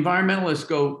the environmentalists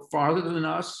go farther than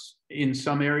us in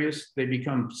some areas. They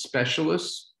become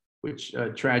specialists, which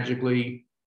tragically,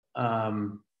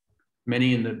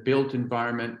 many in the built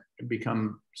environment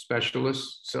become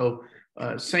specialists. So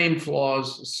same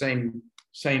flaws, same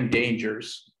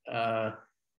dangers.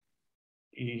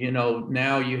 You know,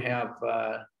 now you have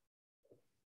a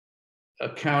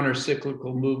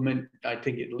counter-cyclical movement, I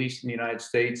think, at least in the United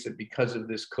States, that because of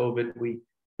this COVID, we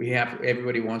have,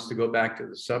 everybody wants to go back to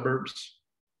the suburbs.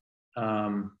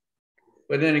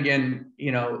 But then again,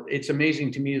 you know, it's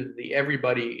amazing to me that the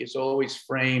everybody is always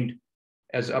framed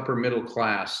as upper middle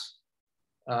class,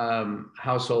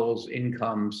 households,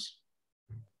 incomes,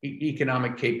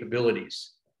 economic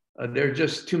capabilities. There are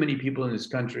just too many people in this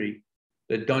country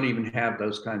that don't even have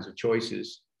those kinds of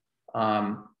choices,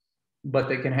 but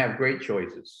they can have great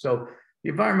choices. So the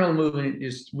environmental movement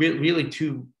is really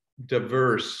too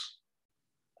diverse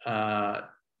to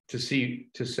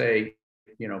say,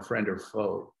 you know, friend or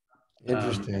foe.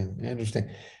 Interesting.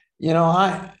 You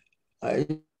know,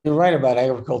 you're right about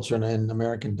agriculture and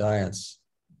American diets.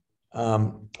 I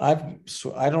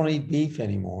don't eat beef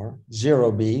anymore,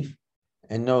 zero beef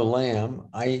and no lamb.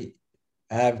 I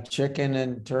have chicken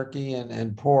and turkey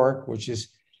and pork, which is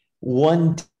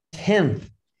 1/10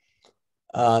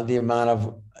 the amount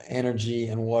of energy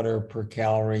and water per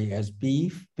calorie as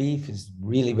beef. Beef is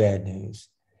really bad news.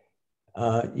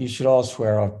 You should all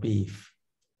swear off beef.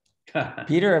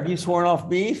 Peter, have you sworn off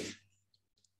beef?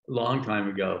 A long time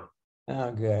ago.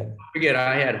 Oh, good. Don't forget,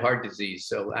 I had heart disease,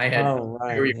 so I had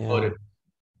very motive.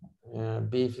 Yeah,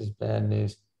 beef is bad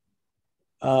news.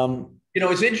 You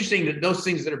know, it's interesting that those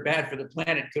things that are bad for the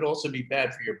planet could also be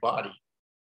bad for your body.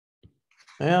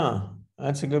 Yeah,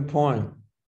 that's a good point.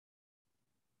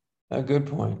 A good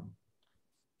point.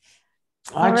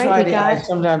 I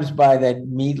sometimes buy that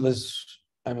meatless,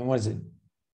 I mean, what is it?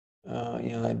 You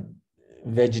know, that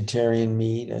vegetarian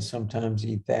meat. I sometimes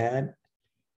eat that,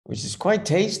 which is quite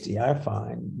tasty, I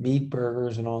find. Meat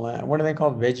burgers and all that. What are they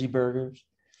called? Veggie burgers.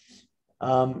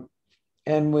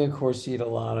 And we, of course, eat a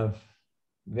lot of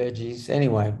veggies.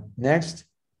 Anyway, next.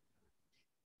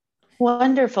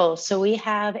 Wonderful. So we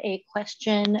have a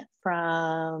question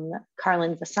from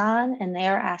Carlin Vassan, and they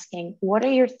are asking, what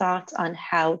are your thoughts on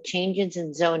how changes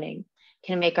in zoning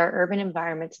can make our urban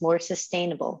environments more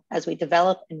sustainable as we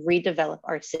develop and redevelop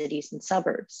our cities and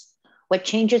suburbs? What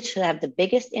changes should have the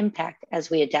biggest impact as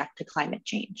we adapt to climate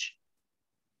change?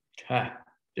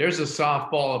 There's a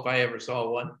softball if I ever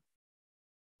saw one.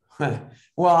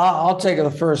 Well, I'll take the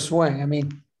first swing. I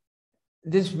mean,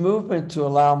 this movement to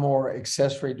allow more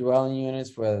accessory dwelling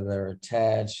units, whether they're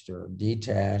attached or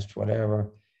detached,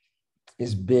 whatever,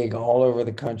 is big all over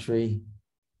the country.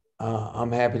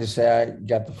 I'm happy to say I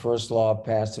got the first law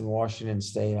passed in Washington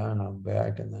State, I don't know,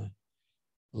 back in the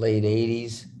late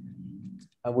 80s.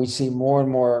 We see more and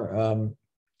more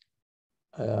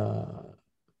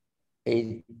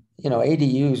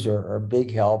ADUs are a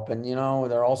big help. And, you know,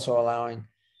 they're also allowing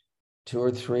 2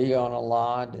 or 3 on a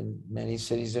lot in many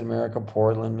cities in America,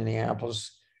 Portland,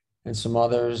 Minneapolis, and some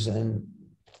others. And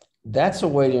That's a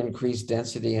way to increase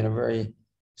density in a very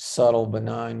subtle,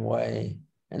 benign way.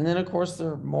 And then, of course,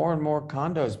 there are more and more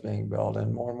condos being built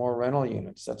and more rental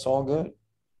units. That's all good.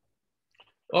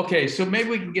 Okay, so maybe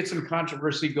we can get some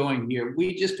controversy going here.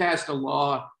 We just passed a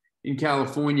law in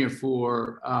California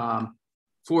for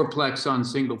fourplex on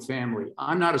single family.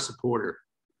 I'm not a supporter.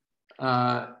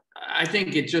 I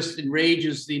think it just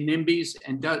enrages the NIMBYs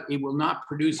and it will not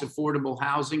produce affordable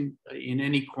housing in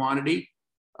any quantity.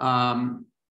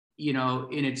 You know,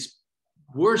 in its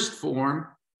worst form,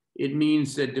 it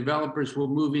means that developers will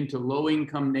move into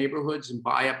low-income neighborhoods and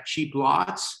buy up cheap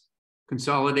lots,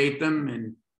 consolidate them,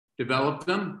 and develop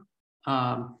them.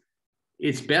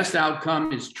 Its best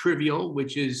outcome is trivial,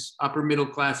 which is upper middle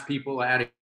class people add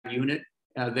a unit.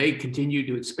 They continue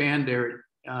to expand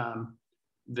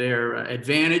their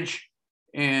advantage,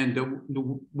 and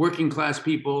the working class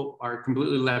people are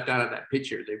completely left out of that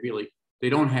picture. They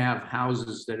don't have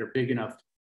houses that are big enough,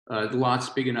 lots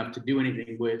big enough to do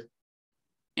anything with.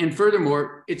 And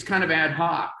furthermore, it's kind of ad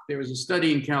hoc. There was a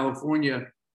study in California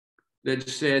that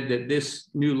said that this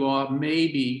new law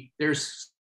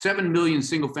there's 7 million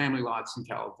single family lots in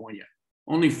California.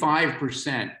 Only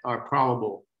 5% are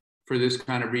probable for this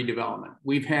kind of redevelopment.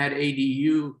 We've had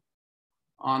ADU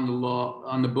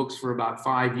on the books for about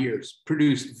 5 years,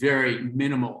 produced very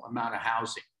minimal amount of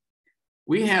housing.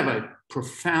 We have a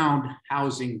profound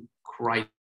housing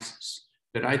crisis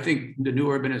that I think the new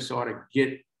urbanists ought to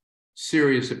get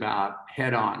serious about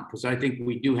head on, because I think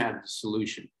we do have the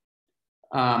solution.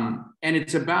 And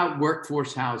it's about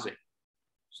workforce housing.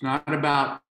 It's not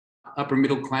about upper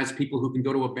middle class people who can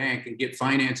go to a bank and get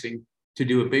financing to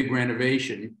do a big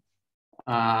renovation,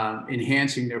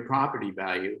 enhancing their property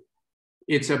value.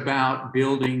 It's about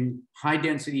building high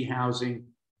density housing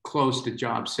close to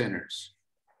job centers.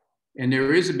 And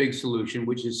there is a big solution,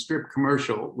 which is strip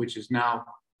commercial, which is now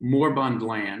moribund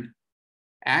land,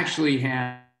 actually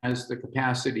has the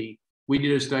capacity. We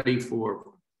did a study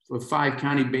for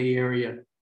 5-county Bay Area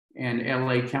and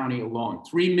LA County alone.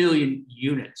 3 million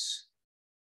units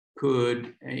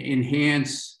could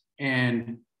enhance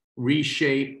and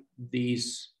reshape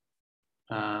these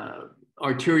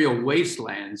arterial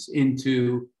wastelands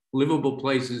into livable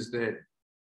places that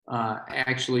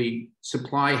actually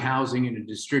supply housing in a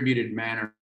distributed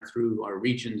manner through our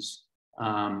regions,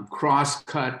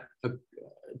 cross-cut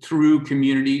through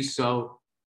communities, so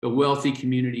the wealthy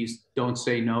communities don't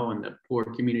say no and the poor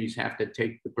communities have to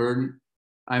take the burden.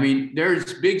 I mean,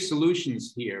 there's big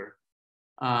solutions here.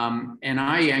 And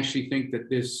I actually think that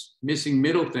this missing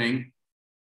middle thing,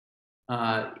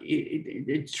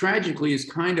 it tragically is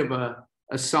kind of a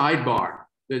sidebar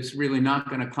that's really not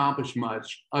going to accomplish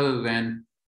much other than,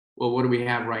 well, what do we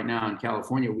have right now in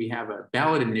California? We have a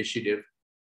ballot initiative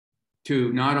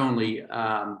to not only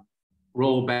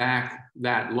roll back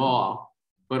that law,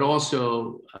 but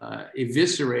also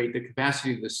eviscerate the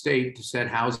capacity of the state to set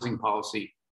housing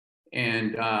policy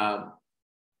and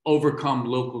overcome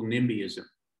local NIMBYism.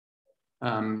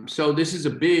 So this is a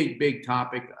big, big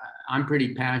topic. I'm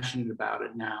pretty passionate about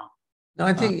it now. No,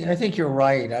 I think you're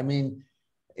right. I mean,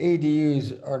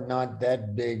 ADUs are not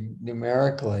that big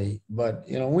numerically, but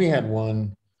you know, we had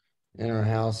one in our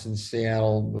house in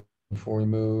Seattle before we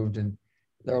moved, and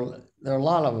there are a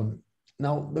lot of them.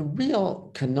 Now, the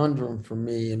real conundrum for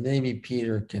me, and maybe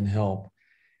Peter can help,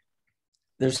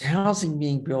 there's housing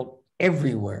being built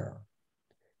everywhere,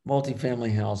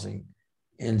 multifamily housing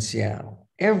in Seattle.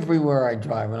 Everywhere I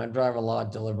drive, and I drive a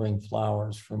lot delivering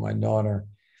flowers for my daughter.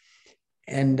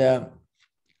 And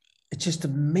it's just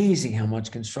amazing how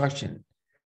much construction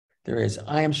there is.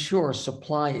 I am sure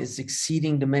supply is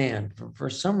exceeding demand. For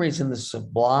some reason, the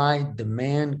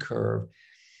supply-demand curve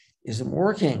isn't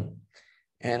working.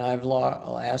 And I've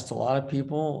asked a lot of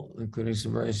people, including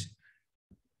some very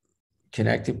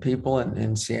connected people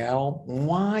in Seattle,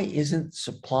 why isn't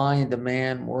supply and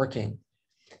demand working?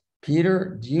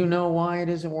 Peter, do you know why it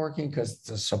isn't working? Because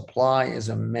the supply is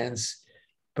immense,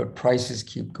 but prices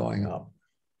keep going up.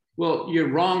 Well, you're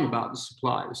wrong about the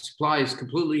supply. The supply is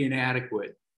completely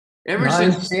inadequate. Not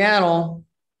in Seattle.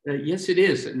 Yes, it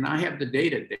is. And I have the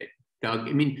data, Doug.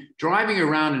 I mean, driving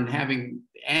around and having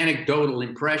anecdotal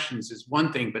impressions is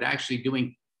one thing, but actually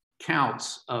doing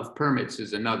counts of permits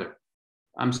is another.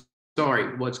 I'm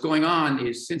sorry. What's going on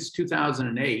is since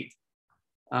 2008,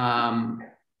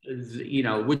 you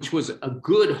know, which was a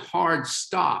good hard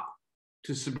stop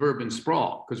to suburban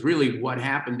sprawl, because really what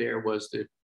happened there was the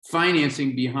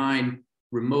financing behind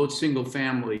remote single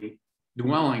family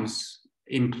dwellings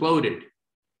imploded.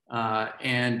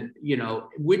 And, you know,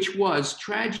 which was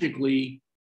tragically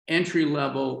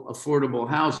entry-level affordable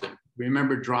housing.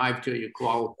 Remember, drive till you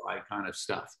qualify kind of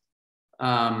stuff.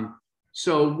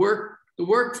 So the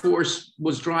workforce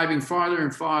was driving farther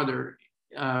and farther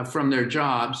from their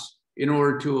jobs in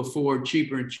order to afford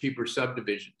cheaper and cheaper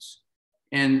subdivisions.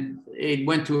 And it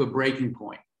went to a breaking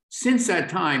point. Since that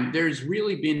time, there's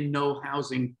really been no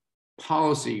housing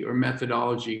policy or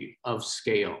methodology of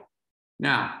scale.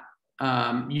 Now,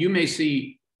 you may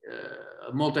see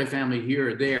a multifamily here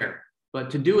or there, but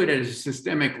to do it at a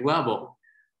systemic level,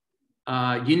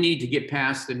 you need to get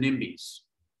past the NIMBYs.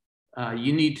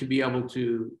 You need to be able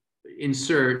to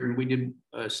insert, and we did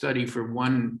a study for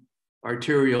one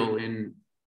arterial in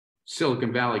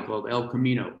Silicon Valley called El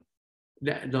Camino.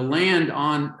 The land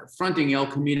on fronting El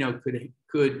Camino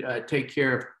could take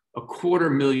care of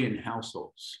 250,000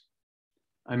 households.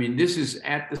 I mean, this is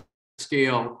at the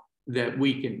scale that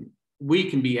we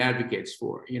can be advocates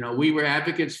for. You know, we were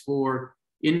advocates for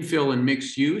infill and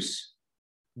mixed use,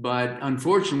 but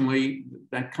unfortunately,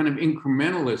 that kind of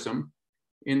incrementalism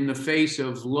in the face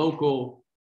of local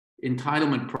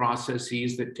entitlement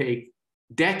processes that take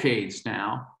decades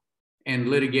now and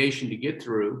litigation to get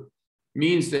through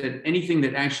means that anything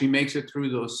that actually makes it through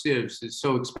those sieves is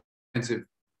so expensive,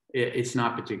 it's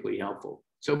not particularly helpful.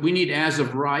 So we need as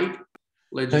of right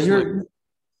legislation.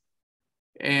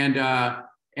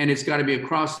 And it's got to be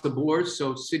across the board.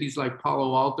 So cities like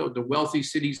Palo Alto, the wealthy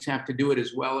cities have to do it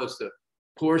as well as the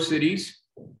poor cities.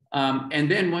 And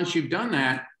then once you've done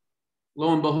that,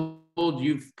 lo and behold,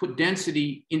 you've put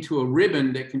density into a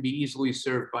ribbon that can be easily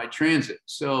served by transit.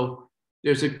 So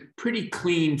there's a pretty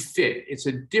clean fit. It's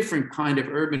a different kind of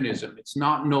urbanism. It's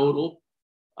not nodal.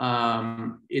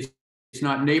 It's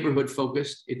not neighborhood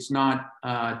focused. It's not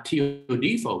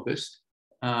TOD focused.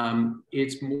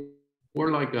 It's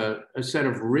more like a set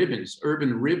of ribbons,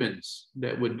 urban ribbons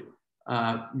that would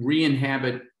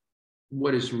re-inhabit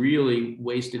what is really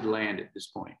wasted land at this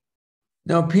point.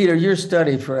 Now, Peter, your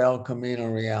study for El Camino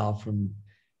Real from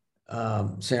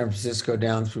San Francisco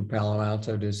down through Palo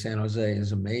Alto to San Jose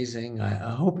is amazing. I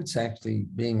hope it's actually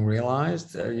being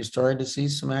realized. Are you starting to see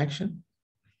some action?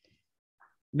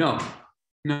 No.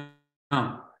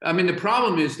 I mean, the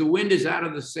problem is the wind is out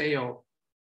of the sail.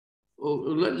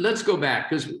 Well, let's go back,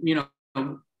 because, you know,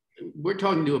 we're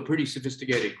talking to a pretty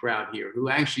sophisticated crowd here who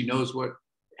actually knows what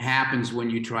happens when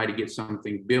you try to get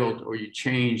something built or you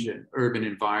change an urban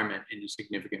environment in a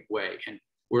significant way. And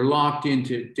we're locked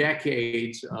into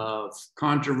decades of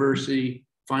controversy,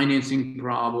 financing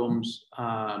problems,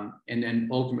 and then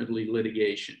ultimately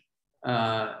litigation.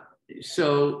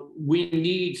 So we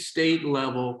need state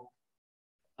level,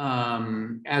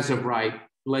 as of right,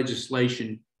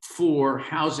 legislation for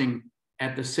housing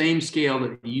at the same scale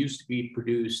that it used to be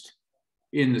produced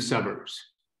in the suburbs.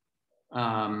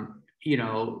 You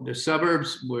know, the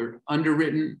suburbs were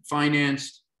underwritten,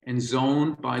 financed, and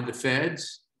zoned by the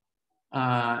feds.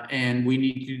 And we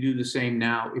need to do the same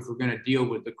now if we're going to deal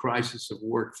with the crisis of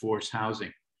workforce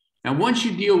housing. Now, once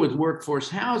you deal with workforce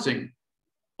housing,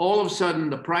 all of a sudden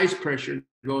the price pressure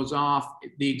goes off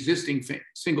the existing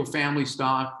single family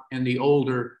stock and the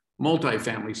older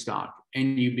multifamily stock.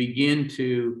 And you begin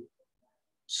to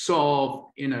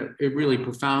solve in a really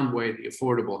profound way the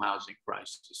affordable housing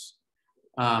crisis.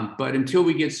 But until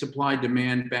we get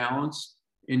supply-demand balance,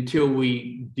 until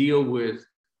we deal with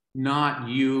not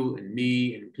you and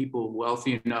me and people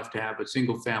wealthy enough to have a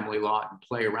single family lot and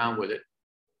play around with it,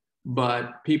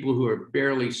 but people who are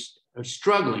barely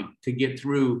struggling to get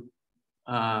through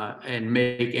and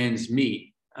make ends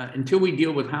meet, until we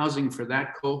deal with housing for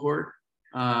that cohort,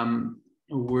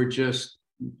 we're just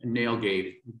nail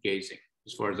gazing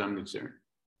as far as I'm concerned.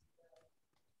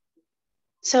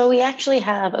 So we actually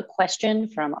have a question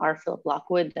from R. Philip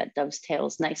Lockwood that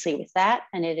dovetails nicely with that.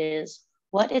 And it is,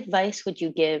 what advice would you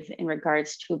give in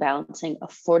regards to balancing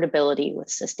affordability with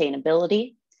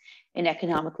sustainability? In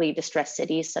economically distressed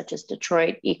cities such as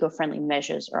Detroit, eco-friendly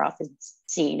measures are often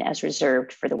seen as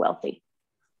reserved for the wealthy.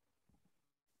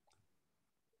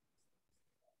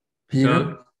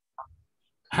 Peter?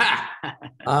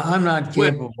 I'm not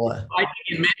capable. Well, I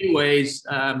think in many ways,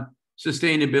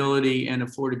 sustainability and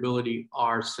affordability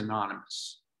are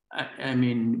synonymous. I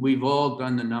mean, we've all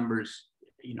done the numbers.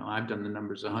 You know, I've done the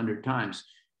numbers 100 times.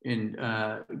 And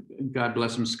God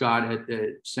bless him, Scott at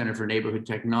the Center for Neighborhood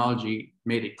Technology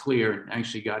made it clear and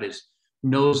actually got his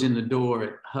nose in the door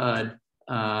at HUD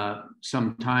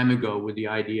some time ago with the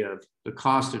idea of the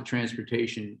cost of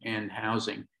transportation and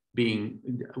housing being,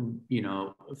 you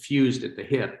know, fused at the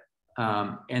hip.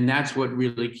 And that's what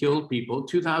really killed people.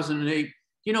 2008,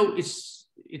 you know,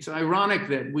 it's ironic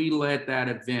that we let that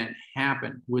event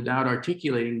happen without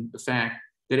articulating the fact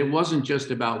that it wasn't just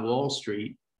about Wall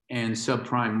Street and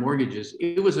subprime mortgages.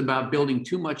 It was about building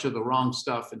too much of the wrong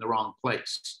stuff in the wrong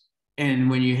place. And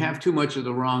when you have too much of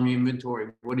the wrong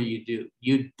inventory, what do?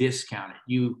 You discount it.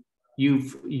 You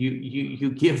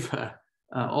give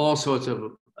all sorts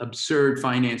of absurd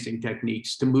financing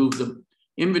techniques to move the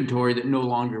inventory that no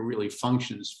longer really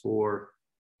functions for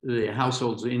the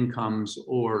household's incomes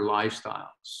or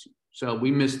lifestyles. So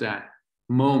we missed that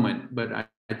moment, but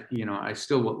I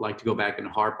still would like to go back and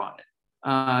harp on it.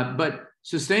 But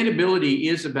sustainability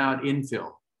is about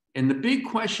infill. And the big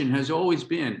question has always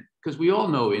been, because we all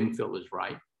know infill is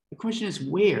right, the question is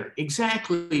where,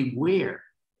 exactly where?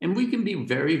 And we can be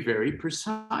very, very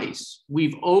precise.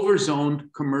 We've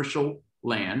overzoned commercial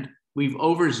land. We've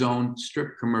overzoned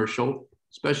strip commercial,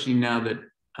 especially now that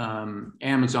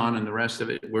Amazon and the rest of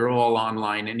it, we're all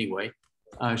online anyway,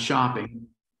 shopping.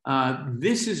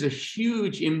 This is a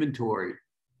huge inventory,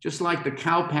 just like the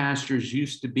cow pastures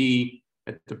used to be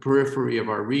at the periphery of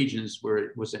our regions, where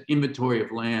it was an inventory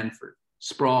of land for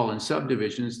sprawl and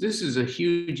subdivisions. This is a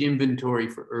huge inventory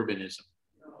for urbanism.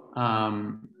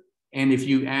 And if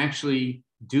you actually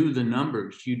do the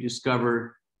numbers, you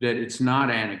discover that it's not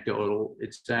anecdotal,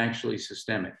 it's actually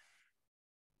systemic.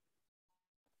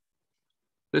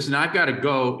 Listen, I've got to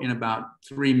go in about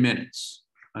 3 minutes,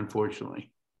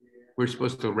 unfortunately. We're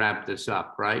supposed to wrap this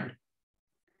up, right?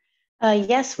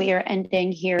 Yes, we are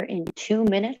ending here in 2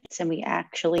 minutes, and we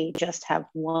actually just have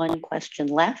one question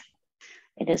left.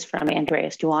 It is from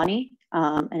Andreas Duani,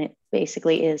 and it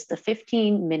basically is the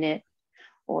 15-minute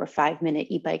or 5-minute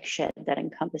e-bike shed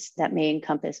that may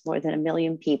encompass more than 1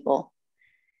 million people.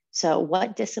 So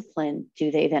what discipline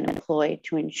do they then employ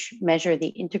to measure the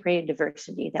integrated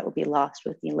diversity that will be lost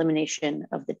with the elimination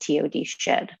of the TOD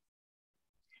shed?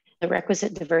 The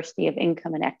requisite diversity of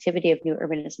income and activity of new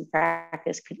urbanism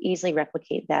practice could easily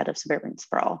replicate that of suburban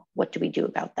sprawl. What do we do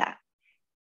about that?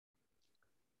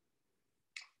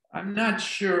 I'm not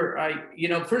sure.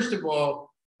 First of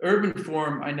all, urban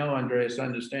form, I know Andreas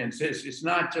understands this. It's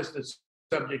not just a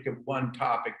subject of one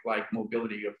topic like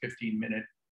mobility or 15-minute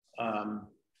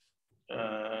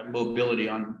mobility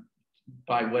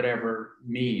by whatever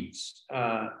means.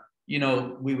 We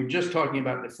were just talking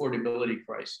about the affordability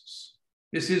crisis.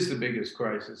 This is the biggest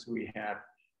crisis we have.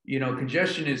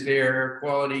 Congestion is there, air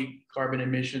quality, carbon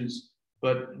emissions,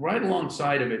 but right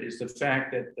alongside of it is the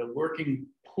fact that the working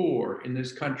poor in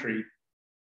this country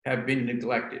have been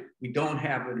neglected. We don't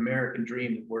have an American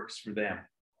dream that works for them.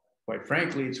 Quite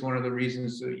frankly, it's one of the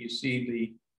reasons that you see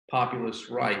the populist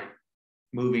right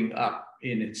moving up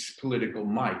in its political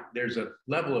might. There's a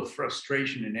level of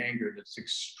frustration and anger that's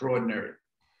extraordinary.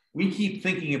 We keep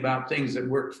thinking about things that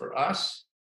work for us,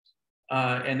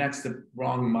 and that's the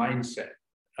wrong mindset.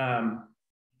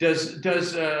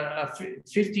 Does a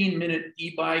 15-minute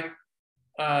e-bike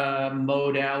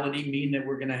modality mean that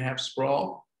we're going to have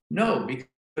sprawl? No,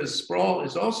 because sprawl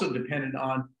is also dependent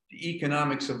on the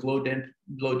economics of low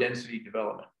density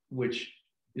development, which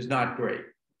is not great.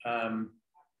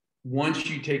 Once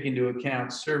you take into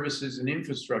account services and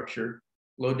infrastructure,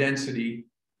 low density,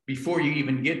 before you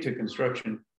even get to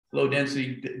construction, low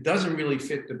density doesn't really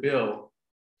fit the bill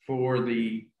for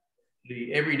the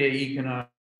everyday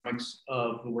economics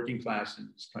of the working class in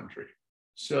this country.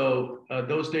 So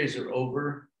those days are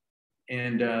over,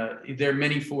 and there are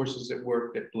many forces at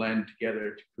work that blend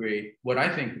together to create what I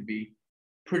think would be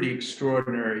pretty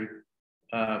extraordinary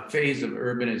phase of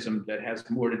urbanism that has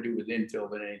more to do with infill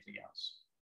than anything else.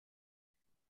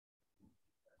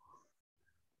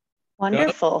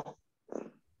 Wonderful.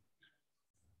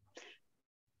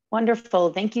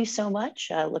 Wonderful. Thank you so much.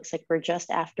 Looks like we're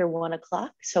just after 1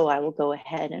 o'clock, so I will go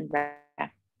ahead and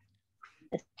wrap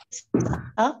this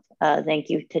up. Thank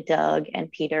you to Doug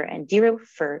and Peter and Diru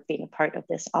for being a part of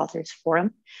this authors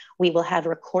forum. We will have a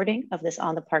recording of this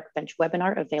On the Park Bench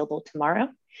webinar available tomorrow.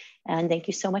 And thank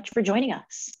you so much for joining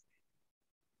us.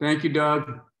 Thank you,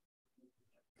 Doug.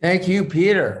 Thank you,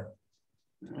 Peter.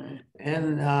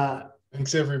 And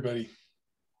thanks, everybody.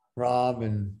 Rob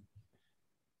and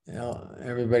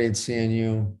everybody at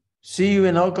CNU. See you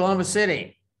in Oklahoma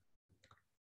City.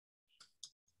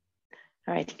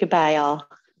 All right. Goodbye, all.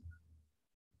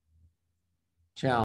 Ciao.